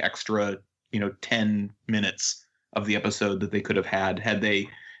given the extra 10 minutes of the episode that they could have had they,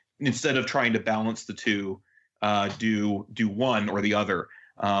 instead of trying to balance the two, do one or the other.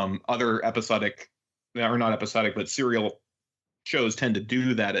 Other episodic, or not episodic, but serial shows tend to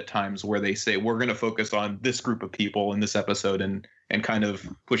do that at times, where they say, we're going to focus on this group of people in this episode and kind of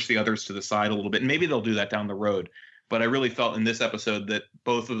push the others to the side a little bit. And maybe they'll do that down the road. But I really felt in this episode that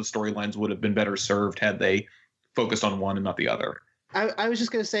both of the storylines would have been better served had they focused on one and not the other. I was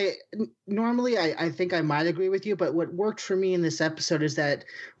just going to say, normally I think I might agree with you, but what worked for me in this episode is that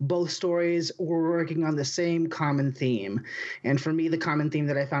both stories were working on the same common theme. And for me, the common theme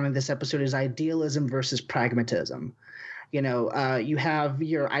that I found in this episode is idealism versus pragmatism. You have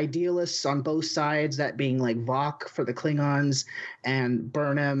your idealists on both sides, that being like Vok for the Klingons and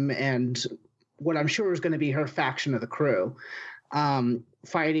Burnham and what I'm sure is going to be her faction of the crew.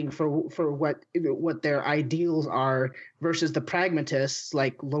 Fighting for what their ideals are, versus the pragmatists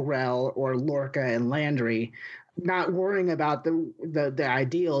like L'Rell or Lorca and Landry, not worrying about the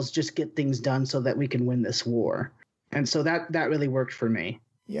ideals, just get things done so that we can win this war. And so that really worked for me.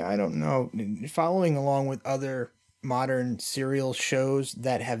 Yeah, I don't know. Following along with other modern serial shows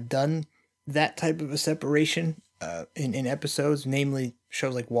that have done that type of a separation in episodes, namely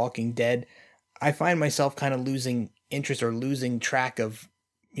shows like Walking Dead, I find myself kind of losing interest or losing track of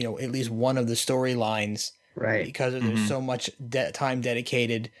at least one of the storylines, right? Because there's so much time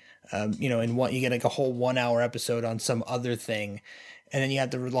dedicated, in one, you get like a whole 1 hour episode on some other thing, and then you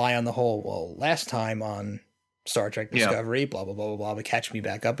have to rely on the whole, well, last time on Star Trek Discovery, blah blah blah blah blah, to catch me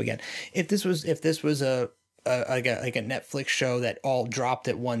back up again. If this was a Netflix show that all dropped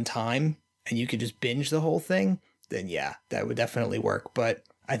at one time and you could just binge the whole thing, then yeah, that would definitely work. But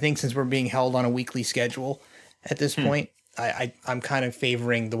I think since we're being held on a weekly schedule at this point, I'm kind of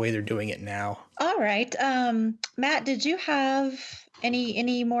favoring the way they're doing it now. All right. Matt, did you have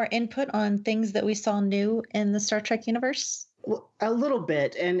any more input on things that we saw new in the Star Trek universe? Well, a little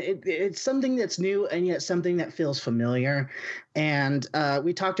bit, and it's something that's new and yet something that feels familiar. And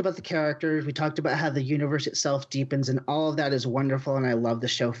we talked about the characters, we talked about how the universe itself deepens, and all of that is wonderful, and I love the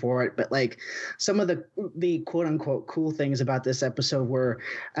show for it. But like some of the quote unquote cool things about this episode were,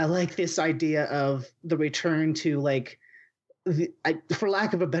 I like this idea of the return to, like, for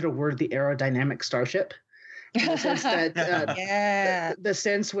lack of a better word, the aerodynamic starship. In the sense that the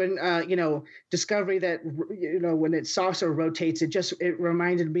sense when Discovery, that when its saucer rotates, it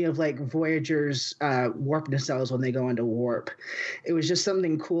reminded me of like Voyager's warp nacelles when they go into warp. It was just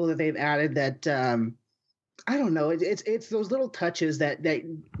something cool that they've added that I don't know. It's those little touches that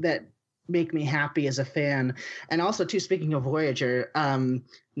make me happy as a fan. And also, too, speaking of Voyager,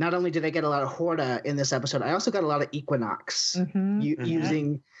 not only did I get a lot of Horta in this episode, I also got a lot of Equinox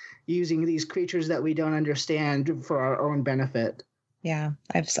using these creatures that we don't understand for our own benefit. Yeah,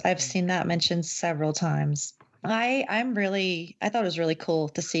 I've seen that mentioned several times. I thought it was really cool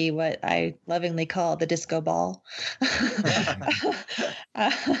to see what I lovingly call the disco ball.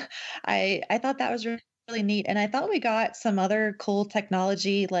 I thought that was really neat, and I thought we got some other cool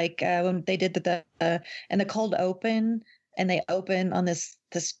technology, like when they did the in the cold open, and they open on this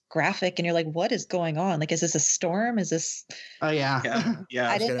graphic, and you're like, what is going on? Like, is this a storm? Is this? Oh yeah.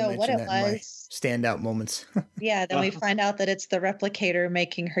 I didn't know what it was. Standout moments. Yeah. Then we find out that it's the replicator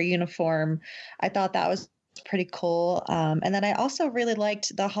making her uniform. I thought that was pretty cool. And then I also really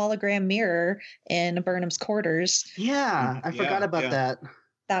liked the hologram mirror in Burnham's quarters. Yeah, I forgot about that.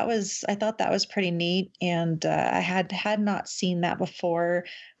 I thought that was pretty neat, and I had not seen that before.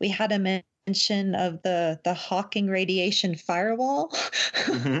 We had a mention mention of the Hawking radiation firewall.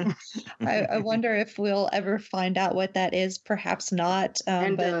 Mhm. I wonder if we'll ever find out what that is. Perhaps not.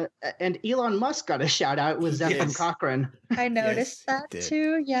 And Elon Musk got a shout out with Zephyr Yes. Cochrane. I noticed Yes, that it did.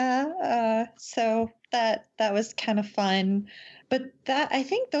 too. Yeah. So that was kind of fun. But that, I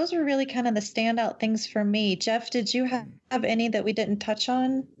think those were really kind of the standout things for me. Jeff, did you have any that we didn't touch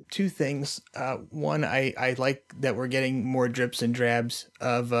on? Two things. One, I like that we're getting more drips and drabs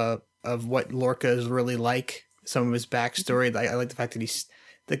of what Lorca is really like. Some of his backstory. I like the fact that he's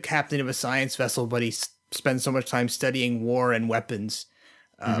the captain of a science vessel, but he spends so much time studying war and weapons.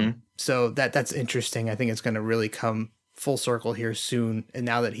 So that's interesting. I think it's going to really come full circle here soon. And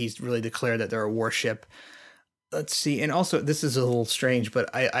now that he's really declared that they're a warship. Let's see. And also, this is a little strange, but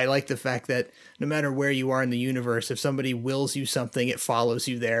I like the fact that no matter where you are in the universe, if somebody wills you something, it follows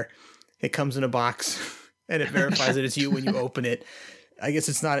you there. It comes in a box and it verifies that it's you when you open it. I guess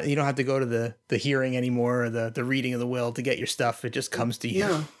it's not, you don't have to go to the hearing anymore or the reading of the will to get your stuff. It just comes to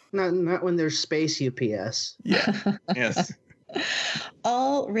you. No, not when there's space UPS. Yeah. Yes.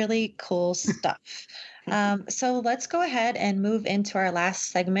 All really cool stuff. So let's go ahead and move into our last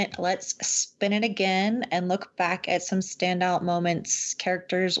segment. Let's spin it again and look back at some standout moments,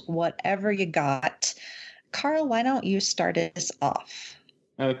 characters, whatever you got. Carl, why don't you start us off?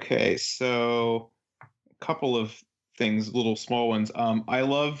 Okay, so a couple of things, little small ones.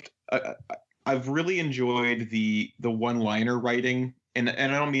 I've really enjoyed the one-liner writing, and I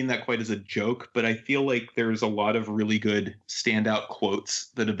don't mean that quite as a joke, but I feel like there's a lot of really good standout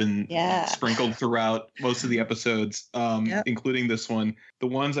quotes that have been sprinkled throughout most of the episodes, including this one. The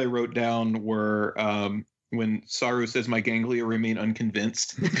ones I wrote down were when Saru says, "My ganglia remain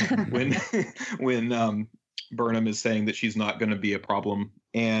unconvinced," when Burnham is saying that she's not going to be a problem.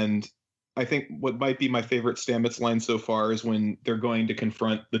 And I think what might be my favorite Stamets line so far is when they're going to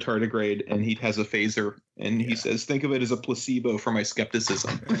confront the tardigrade and he has a phaser and he says, "Think of it as a placebo for my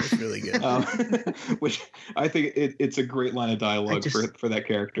skepticism." That's really good. Which I think it's a great line of dialogue for that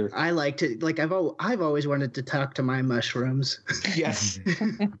character. I liked it. Like I've always wanted to talk to my mushrooms. Yes.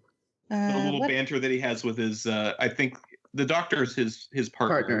 The little banter that he has with his, I think the doctor is his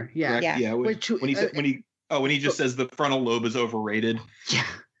partner. Yeah. Correct? Yeah. When he just says the frontal lobe is overrated. Yeah.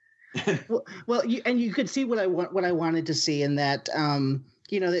 well, you could see what I wanted to see in that.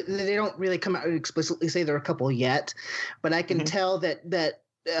 They don't really come out and explicitly say there are a couple yet, but I can tell that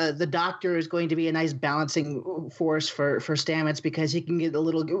the doctor is going to be a nice balancing force for Stamets because he can get a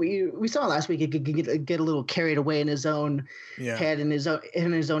little. We saw last week he could get a little carried away in his own head and his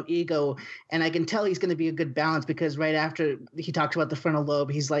own ego, and I can tell he's going to be a good balance because right after he talks about the frontal lobe,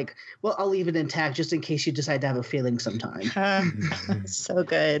 he's like, "Well, I'll leave it intact just in case you decide to have a feeling sometime." So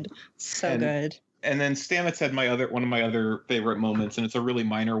good, good. And then Stamets had one of my other favorite moments, and it's a really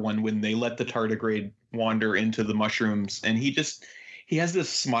minor one when they let the tardigrade wander into the mushrooms, and he has this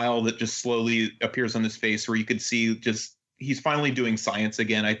smile that just slowly appears on his face where you could see he's finally doing science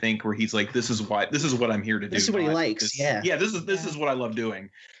again, I think, where he's like, this is what I'm here to do. This is what he likes. This is what I love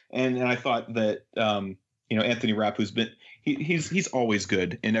doing. And I thought that, Anthony Rapp, who's been, he's always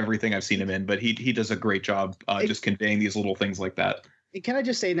good in everything I've seen him in, but he does a great job just conveying these little things like that. Can I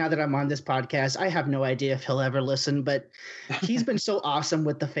just say now that I'm on this podcast, I have no idea if he'll ever listen, but he's been so awesome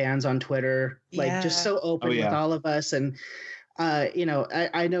with the fans on Twitter, just so open with all of us. And,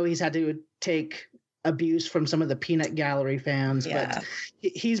 I know he's had to take abuse from some of the Peanut Gallery fans, but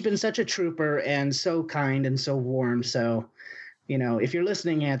he's been such a trooper and so kind and so warm. So, if you're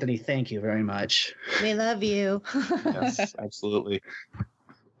listening, Anthony, thank you very much. We love you. Yes, absolutely.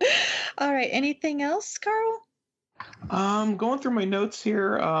 All right. Anything else, Carl? Going through my notes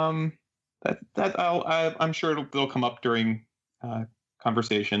here. I'm sure they'll come up during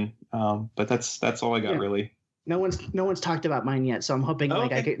conversation. But that's all I got really. No one's talked about mine yet, so I'm hoping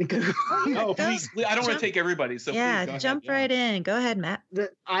I can go. Oh, please! I don't want to take everybody. So please, jump right in. Go ahead, Matt.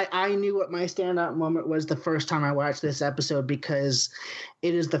 I knew what my standout moment was the first time I watched this episode because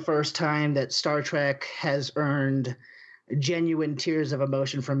it is the first time that Star Trek has earned genuine tears of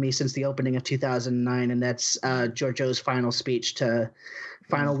emotion from me since the opening of 2009, and that's Georgiou's final speech to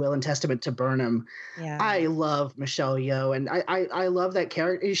final will and testament to Burnham. Yeah. I love Michelle Yeoh, and I love that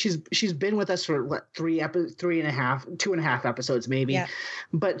character. She's been with us for what, 2.5 episodes maybe. Yeah.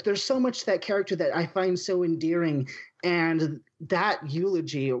 But there's so much to that character that I find so endearing. And that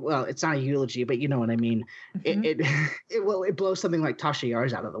eulogy, well, it's not a eulogy, but you know what I mean. Mm-hmm. It blows something like Tasha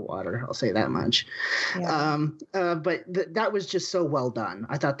Yar's out of the water. I'll say that much. Yeah. But that was just so well done.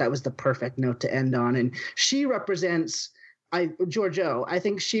 I thought that was the perfect note to end on. And she represents, Georgiou, I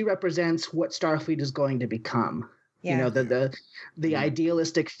think she represents what Starfleet is going to become. Yeah. You know, the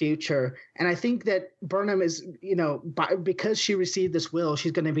idealistic future. And I think that Burnham is, you know, because she received this will,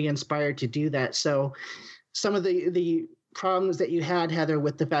 she's going to be inspired to do that. So some of the problems that you had, Heather,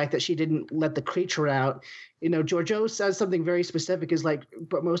 with the fact that she didn't let the creature out, you know, Georgiou says something very specific, is like,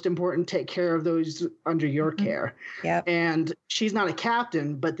 but most important, take care of those under your care. Yeah. And she's not a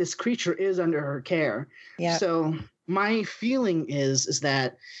captain, but this creature is under her care. Yeah. So my feeling is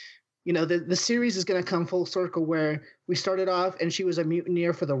that, you know, the series is going to come full circle where we started off and she was a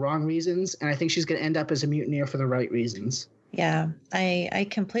mutineer for the wrong reasons. And I think she's going to end up as a mutineer for the right reasons. Yeah, I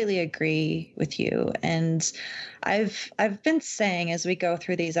completely agree with you. And I've been saying as we go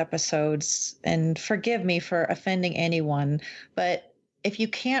through these episodes, and forgive me for offending anyone, but if you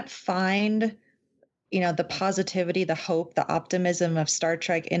can't find, you know, the positivity, the hope, the optimism of Star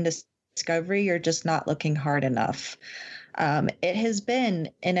Trek in Discovery, you're just not looking hard enough. It has been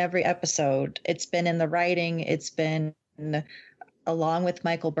in every episode. It's been in the writing. It's been along with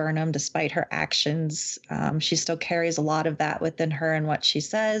Michael Burnham, despite her actions. She still carries a lot of that within her and what she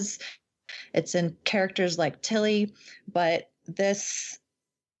says. It's in characters like Tilly, but this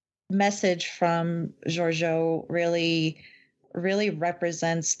message from Georgiou really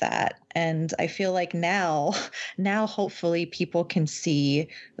represents that. And I feel like now hopefully people can see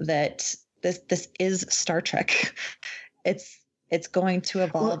that this is Star Trek. It's going to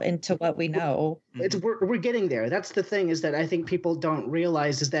evolve into what we know. We're getting there. That's the thing, is that I think people don't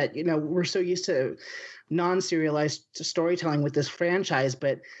realize, is that, you know, we're so used to non-serialized storytelling with this franchise,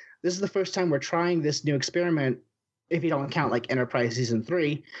 but this is the first time we're trying this new experiment, if you don't count like Enterprise season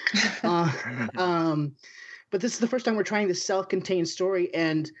 3. But this is the first time we're trying this self-contained story,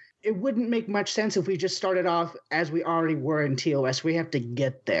 and it wouldn't make much sense if we just started off as we already were in TOS. We have to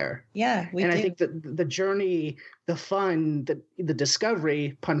get there. Yeah, we do. I think that the journey, the fun, the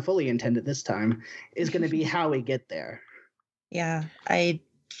discovery, pun fully intended this time, is going to be how we get there. Yeah,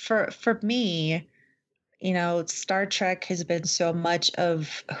 for me, you know, Star Trek has been so much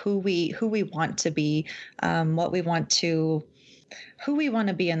of who we want to be, what we want to, who we want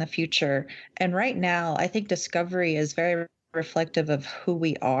to be in the future. And right now, I think Discovery is very reflective of who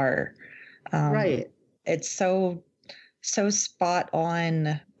we are. Right. It's so spot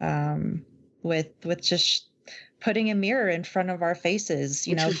on, with just putting a mirror in front of our faces.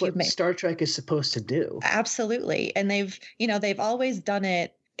 You Which know, is what Star Trek is supposed to do. Absolutely. And they've always done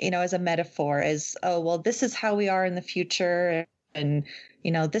it, you know, as a metaphor, as, oh, well, this is how we are in the future. And,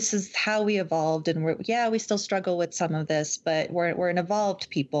 you know, this is how we evolved. And we still struggle with some of this, but we're an evolved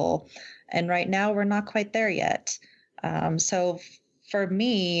people. And right now we're not quite there yet. So for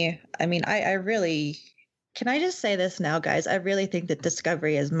me, I mean, I really, can I just say this now, guys? I really think that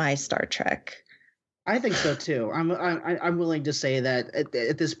Discovery is my Star Trek. I think so too. I'm willing to say that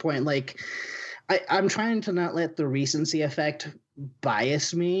at this point. Like, I'm trying to not let the recency effect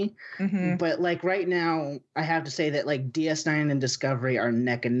bias me, but like right now, I have to say that like DS9 and Discovery are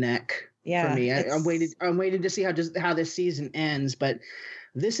neck and neck for me. I'm waiting to see how this season ends, but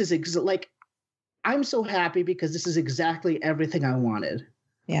this is like, I'm so happy because this is exactly everything I wanted.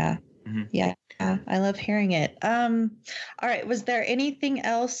 Yeah. Mm-hmm. Yeah. I love hearing it. All right. Was there anything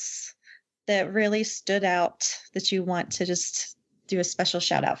else that really stood out that you want to just do a special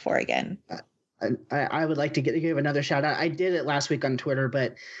shout out for again? I would like to give another shout out. I did it last week on Twitter,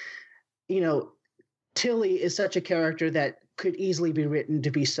 but you know, Tilly is such a character that could easily be written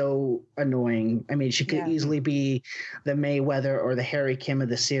to be so annoying. I mean, she could easily be the Mayweather or the Harry Kim of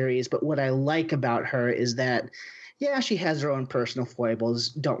the series. But what I like about her is that, yeah, she has her own personal foibles,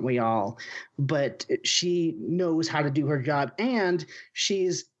 don't we all? But she knows how to do her job, and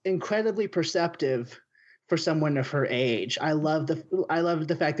she's incredibly perceptive for someone of her age. I love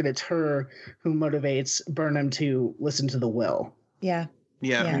the fact that it's her who motivates Burnham to listen to the will. Yeah.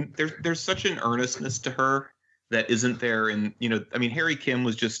 I mean, there's such an earnestness to her that isn't there. And, you know, I mean, Harry Kim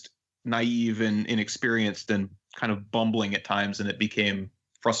was just naive and inexperienced and kind of bumbling at times, and it became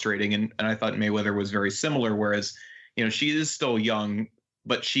frustrating. And I thought Mayweather was very similar, whereas, you know, she is still young,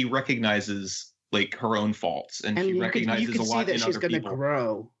 but she recognizes like her own faults, and she recognizes a lot in other people. You can see that she's going to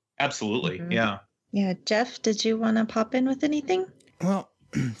grow. Absolutely. Mm-hmm. Yeah. Yeah. Jeff, did you want to pop in with anything? Well,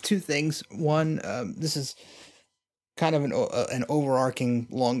 two things. One, this is kind of an overarching,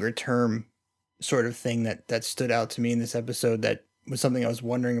 longer term sort of thing that stood out to me in this episode. That was something I was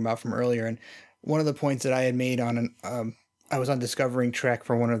wondering about from earlier. And one of the points that I had made on I was on Discovering Trek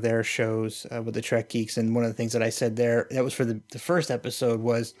for one of their shows with the Trek Geeks, and one of the things that I said there, that was for the first episode,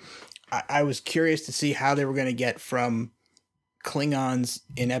 was I was curious to see how they were going to get from Klingons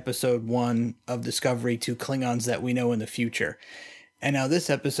in episode 1 of Discovery to Klingons that we know in the future. And now this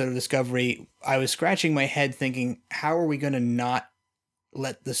episode of Discovery, I was scratching my head thinking, how are we going to not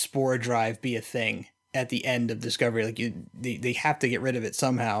let the spore drive be a thing at the end of Discovery? Like they have to get rid of it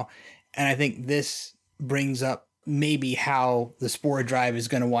somehow. And I think this brings up maybe how the spore drive is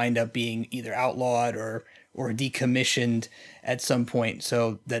going to wind up being either outlawed or decommissioned at some point,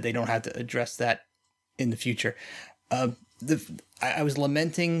 so that they don't have to address that in the future. I was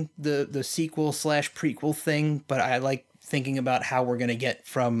lamenting the sequel / prequel thing, but I like thinking about how we're going to get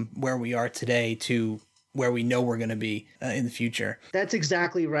from where we are today to where we know we're going to be in the future. That's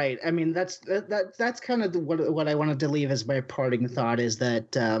exactly right. I mean, that's kind of what I wanted to leave as my parting thought is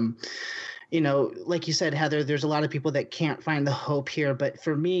that, like you said, Heather, there's a lot of people that can't find the hope here. But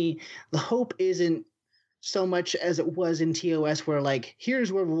for me, the hope isn't so much as it was in TOS, where like,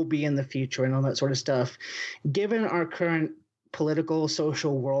 here's where we'll be in the future and all that sort of stuff. Given our current political,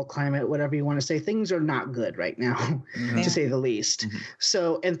 social, world climate, whatever you want to say, things are not good right now, to say the least. Mm-hmm.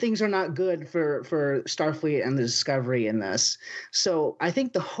 So, and things are not good for Starfleet and the Discovery in this. So I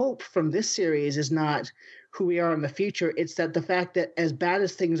think the hope from this series is not who we are in the future. It's that the fact that as bad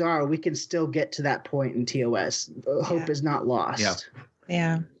as things are, we can still get to that point in TOS. Hope is not lost.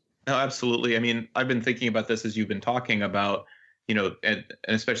 Yeah. No, absolutely. I mean, I've been thinking about this as you've been talking about, and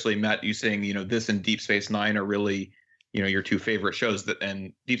especially Matt, you saying, this and Deep Space Nine are really, your two favorite shows,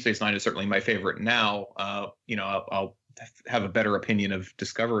 and Deep Space Nine is certainly my favorite now. I'll have a better opinion of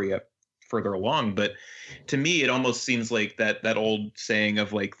Discovery further along, but to me, it almost seems like that old saying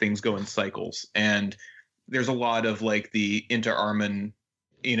of like things go in cycles, and there's a lot of like the Inter Arman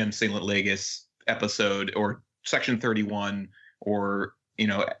Enum Sigilent Legis episode, or Section 31, or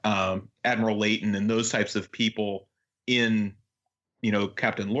Admiral Layton and those types of people in,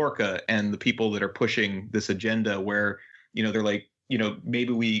 Captain Lorca, and the people that are pushing this agenda where, they're like,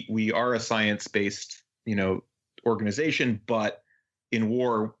 maybe we are a science-based, organization, but in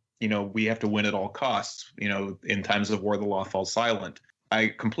war, we have to win at all costs. In times of war, the law falls silent. I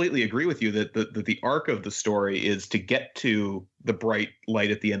completely agree with you that the arc of the story is to get to the bright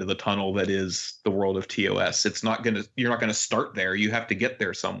light at the end of the tunnel that is the world of TOS. You're not gonna start there. You have to get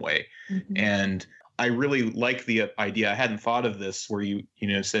there some way. Mm-hmm. And I really like the idea. I hadn't thought of this, where you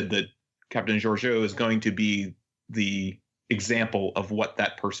said that Captain Georgiou is going to be the example of what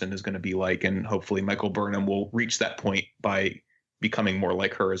that person is going to be like, and hopefully Michael Burnham will reach that point by becoming more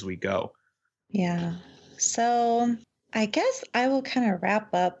like her as we go. Yeah. So I guess I will kind of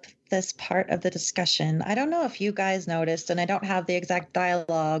wrap up this part of the discussion. I don't know if you guys noticed, and I don't have the exact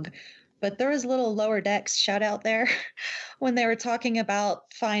dialogue, but there was a little Lower Decks shout out there when they were talking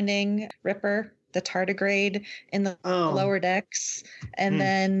about finding Ripper, the tardigrade, in the Lower Decks. And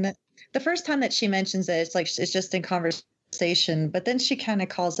then the first time that she mentions it, it's just in conversation, but then she kind of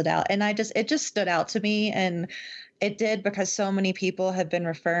calls it out. And it just stood out to me. And it did, because so many people have been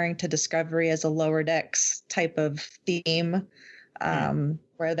referring to Discovery as a Lower Decks type of theme,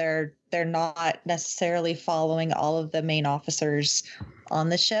 where they're not necessarily following all of the main officers on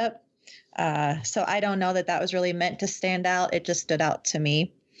the ship. So I don't know that was really meant to stand out. It just stood out to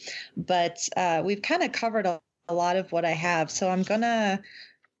me. But we've kind of covered a lot of what I have. So I'm gonna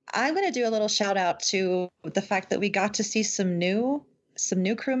do a little shout out to the fact that we got to see some new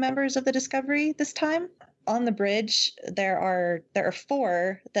crew members of the Discovery this time. On the bridge, there are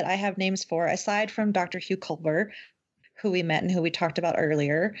 4 that I have names for, aside from Dr. Hugh Culber, who we met and who we talked about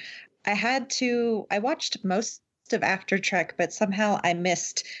earlier. I watched most of After Trek, but somehow I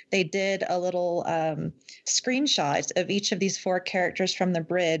missed. They did a little screenshot of each of these 4 characters from the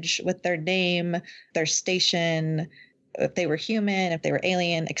bridge with their name, their station, if they were human, if they were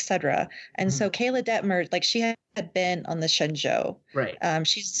alien, etc. And so Kayla Detmer, like, she had been on the Shenzhou. Right.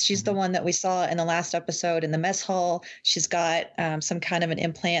 She's the one that we saw in the last episode in the mess hall. She's got some kind of an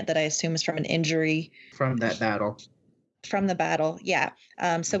implant that I assume is from an injury. From that battle. From the battle, yeah.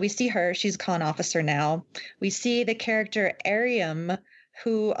 So we see her. She's a con officer now. We see the character Arium,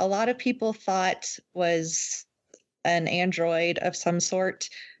 who a lot of people thought was an android of some sort.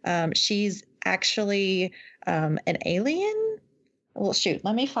 She's actually an alien. Well, shoot,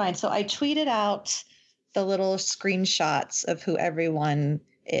 let me find. So I tweeted out the little screenshots of who everyone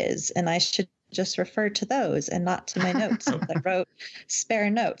is, and I should just refer to those and not to my notes. I wrote spare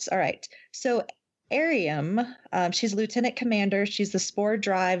notes. All right. So Arium, she's lieutenant commander. She's the Spore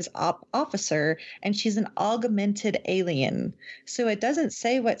Drive's officer, and she's an augmented alien. So it doesn't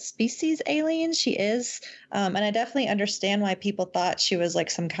say what species alien she is. And I definitely understand why people thought she was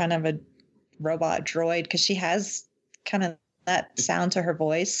like some kind of a robot droid, because she has kind of that sound to her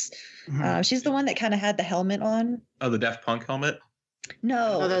voice. Mm-hmm. She's the one that kind of had the helmet on. Oh, the Daft Punk helmet?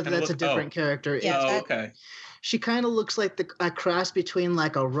 No. No, that's Kinda a look- different character. Yeah, Oh, that- okay. She kind of looks like a cross between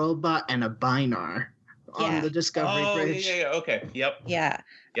like a robot and a Binar on Yeah. the Discovery Oh, Bridge. yeah. Okay. Yep. Yeah.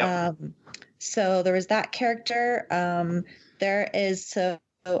 Yep. So there was that character. There is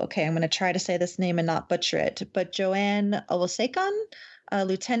okay, I'm going to try to say this name and not butcher it, but Joanne Olusegun,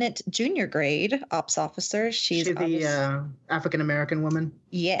 Lieutenant Junior Grade Ops Officer. She's the African American woman.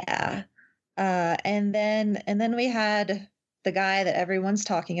 yeah. And then we had the guy that everyone's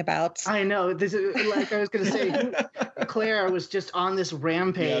talking about. I know. This is like I was going to say. Claire was just on this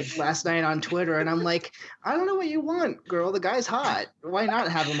rampage last night on Twitter, and I'm like, I don't know what you want, girl. The guy's hot. Why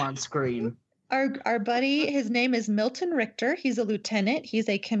not have him on screen? Our buddy, his name is Milton Richter. He's a lieutenant. He's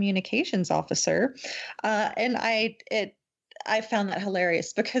a communications officer, and I found that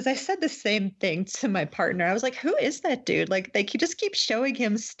hilarious because I said the same thing to my partner. I was like, "Who is that dude?" Like they just keep showing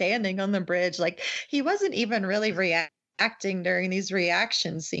him standing on the bridge, like he wasn't even really reacting during these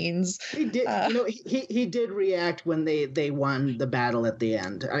reaction scenes. He did, he did react when they won the battle at the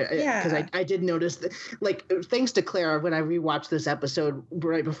end. Because I did notice that, like, thanks to Claire, when I rewatched this episode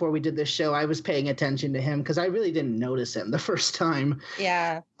right before we did this show, I was paying attention to him because I really didn't notice him the first time.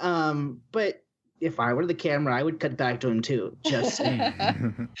 Yeah. But if I were the camera, I would cut back to him too. Just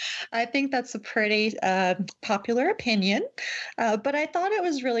I think that's a pretty popular opinion, but I thought it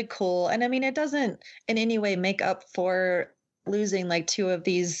was really cool. And I mean, it doesn't in any way make up for losing like two of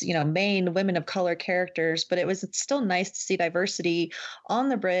these, main women of color characters, but it's still nice to see diversity on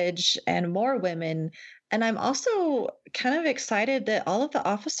the bridge and more women. And I'm also kind of excited that all of the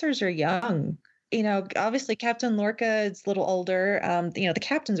officers are young. Obviously Captain Lorca is a little older. The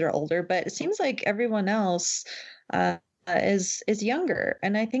captains are older, but it seems like everyone else is younger,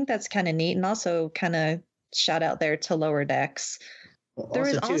 and I think that's kind of neat. And also, kind of shout out there to Lower Decks. There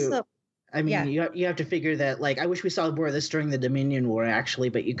was also, I mean, you have to figure that, like, I wish we saw more of this during the Dominion War, actually,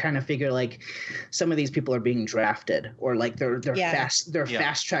 but you kind of figure like some of these people are being drafted, or like they're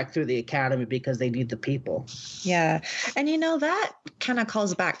fast tracked through the academy because they need the people. Yeah, and that kind of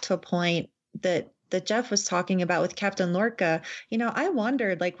calls back to a point that Jeff was talking about with Captain Lorca. I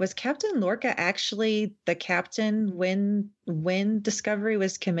wondered, like, was Captain Lorca actually the captain when Discovery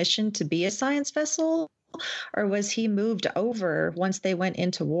was commissioned to be a science vessel, or was he moved over once they went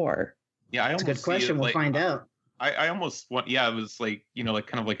into war? Yeah, that's a good question. We'll find out. I almost want, it was like, like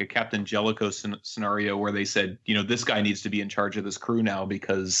kind of like a Captain Jellicoe scenario where they said, this guy needs to be in charge of this crew now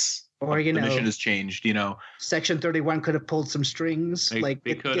because the mission has changed, Section 31 could have pulled some strings. They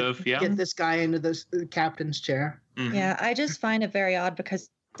could have, get this guy into the captain's chair. Mm-hmm. Yeah, I just find it very odd because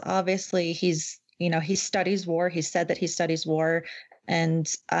obviously he's, he studies war. He said that he studies war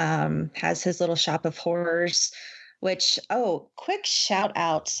and has his little shop of horrors, which, quick shout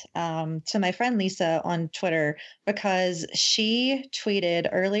out to my friend Lisa on Twitter, because she tweeted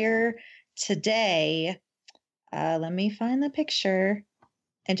earlier today. Let me find the picture.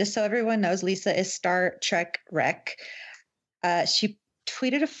 And just so everyone knows, Lisa is Star Trek Rec. She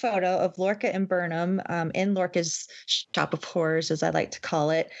tweeted a photo of Lorca and Burnham in Lorca's shop of horrors, as I like to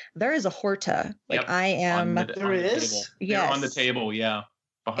call it. There is a Horta. Like, I am. There is? Yes. On the table, yeah.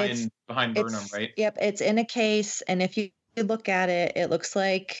 Behind Burnham, right? Yep. It's in a case. And if you look at it, it looks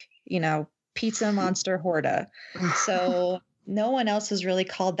like, Pizza Monster Horta. So no one else has really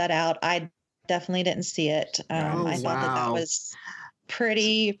called that out. I definitely didn't see it. I thought that was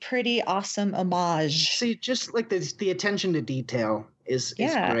pretty awesome homage. See, just like the attention to detail is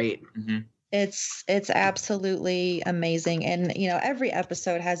great. Mm-hmm. It's absolutely amazing. And every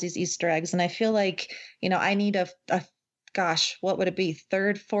episode has these Easter eggs, and I feel like I need a gosh, what would it be,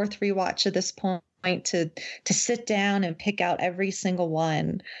 third, fourth rewatch at this point to sit down and pick out every single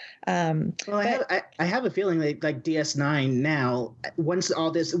one. I have a feeling like DS9 now, once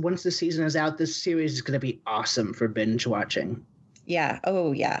the season is out, this series is going to be awesome for binge watching. Yeah.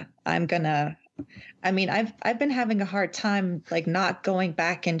 Oh yeah. I've been having a hard time like not going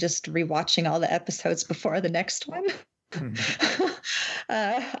back and just rewatching all the episodes before the next one.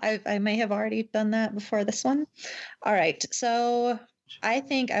 I may have already done that before this one. All right. So I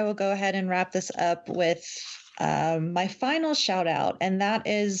think I will go ahead and wrap this up with my final shout out, and that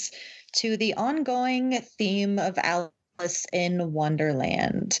is to the ongoing theme of Alice in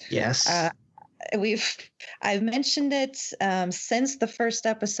Wonderland. Yes. I've mentioned it since the first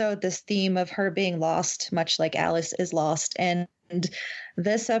episode, this theme of her being lost, much like Alice is lost. And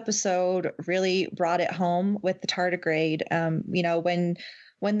this episode really brought it home with the tardigrade.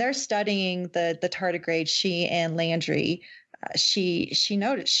 When they're studying the tardigrade, she and Landry, she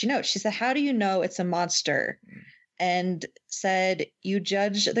said, "How do you know it's a monster?" And said, "You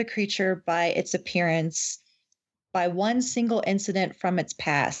judge the creature by its appearance. by one single incident from its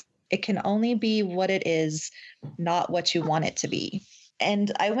past. It can only be what it is, not what you want it to be.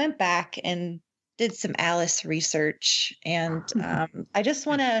 And I went back and did some Alice research. And I just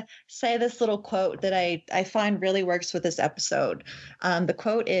want to say this little quote that I find really works with this episode. The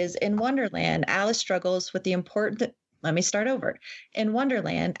quote is, "In Wonderland, Alice struggles with the important..." Let me start over. "In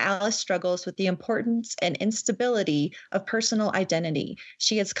Wonderland, Alice struggles with the importance and instability of personal identity.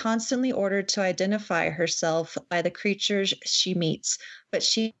 She is constantly ordered to identify herself by the creatures she meets, but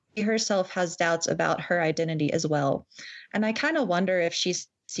she herself has doubts about her identity as well." And I kind of wonder if she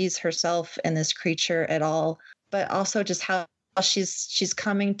sees herself in this creature at all, but also just how she's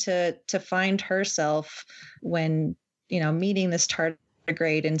coming to find herself when, meeting this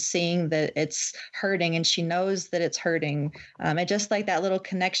tardigrade and seeing that it's hurting, and she knows that it's hurting. And just like that little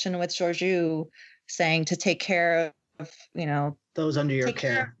connection with Georgiou saying to take care of, those under your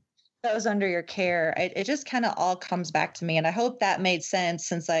care. Those under your care. It just kind of all comes back to me. And I hope that made sense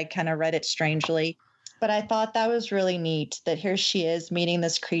since I kind of read it strangely. But I thought that was really neat that here she is meeting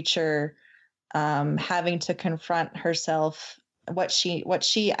this creature, having to confront herself, what she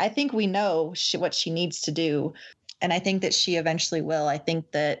I think we know what she needs to do. And I think that she eventually will. I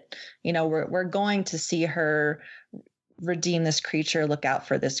think that, we're going to see her redeem this creature, look out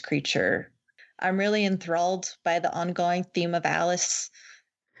for this creature. I'm really enthralled by the ongoing theme of Alice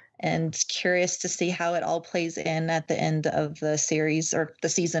and curious to see how it all plays in at the end of the series or the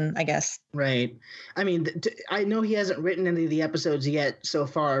season, I guess. Right. I mean, I know he hasn't written any of the episodes yet so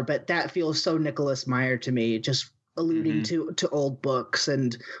far, but that feels so Nicholas Meyer to me, just alluding to old books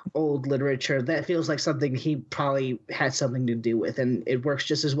and old literature. That feels like something he probably had something to do with, and it works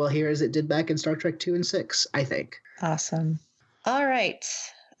just as well here as it did back in Star Trek 2 and 6, I think. Awesome. All right.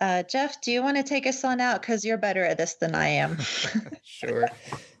 Jeff, do you want to take us on out? Because you're better at this than I am. Sure.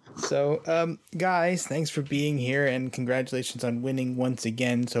 So, guys, thanks for being here, and congratulations on winning once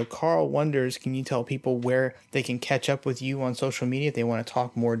again. So, Carl Wonders, can you tell people where they can catch up with you on social media if they want to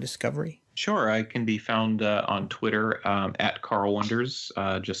talk more Discovery? Sure. I can be found on Twitter at Carl Wonders,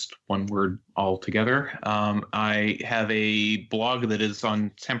 just one word all together. I have a blog that is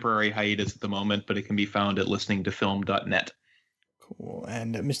on temporary hiatus at the moment, but it can be found at listeningtofilm.net. Cool.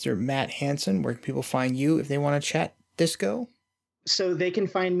 And Mr. Matt Hansen, where can people find you if they want to chat Disco? So they can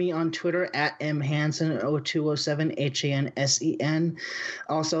find me on Twitter at mhansen0207, HANSEN.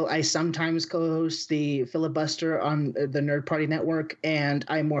 Also, I sometimes co-host the Filibuster on the Nerd Party Network, and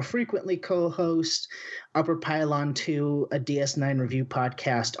I more frequently co-host Upper Pylon 2, a DS9 review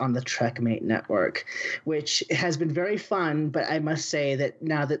podcast on the Trekmate Network, which has been very fun, but I must say that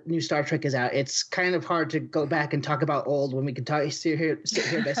now that new Star Trek is out, it's kind of hard to go back and talk about old when we can sit here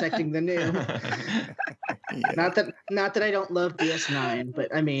dissecting the new. Yeah. Not that I don't love DS9, but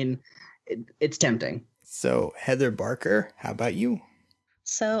I mean, it's tempting. So, Heather Barker, how about you?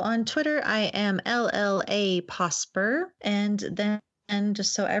 So on Twitter, I am LLA Posper, and then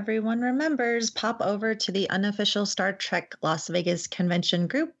just so everyone remembers, pop over to the unofficial Star Trek Las Vegas convention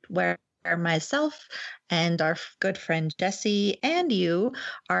group where myself and our good friend Jesse and you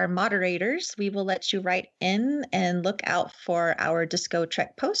are moderators. We will let you write in and look out for our Disco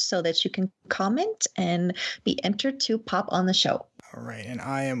Trek posts so that you can comment and be entered to pop on the show. All right. And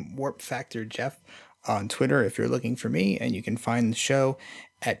I am Warp Factor Jeff on Twitter if you're looking for me, and you can find the show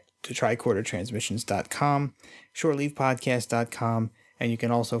at thetricordertransmissions.com, shoreleavepodcast.com, and you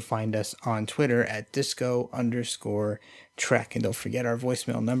can also find us on Twitter at disco_trek. And don't forget, our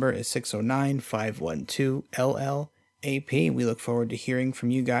voicemail number is 609-512-LLAP. We look forward to hearing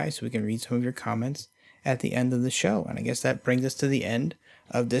from you guys so we can read some of your comments at the end of the show. And I guess that brings us to the end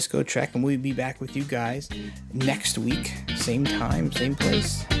of Disco Trek, and we'll be back with you guys next week, same time, same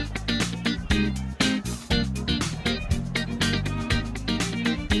place.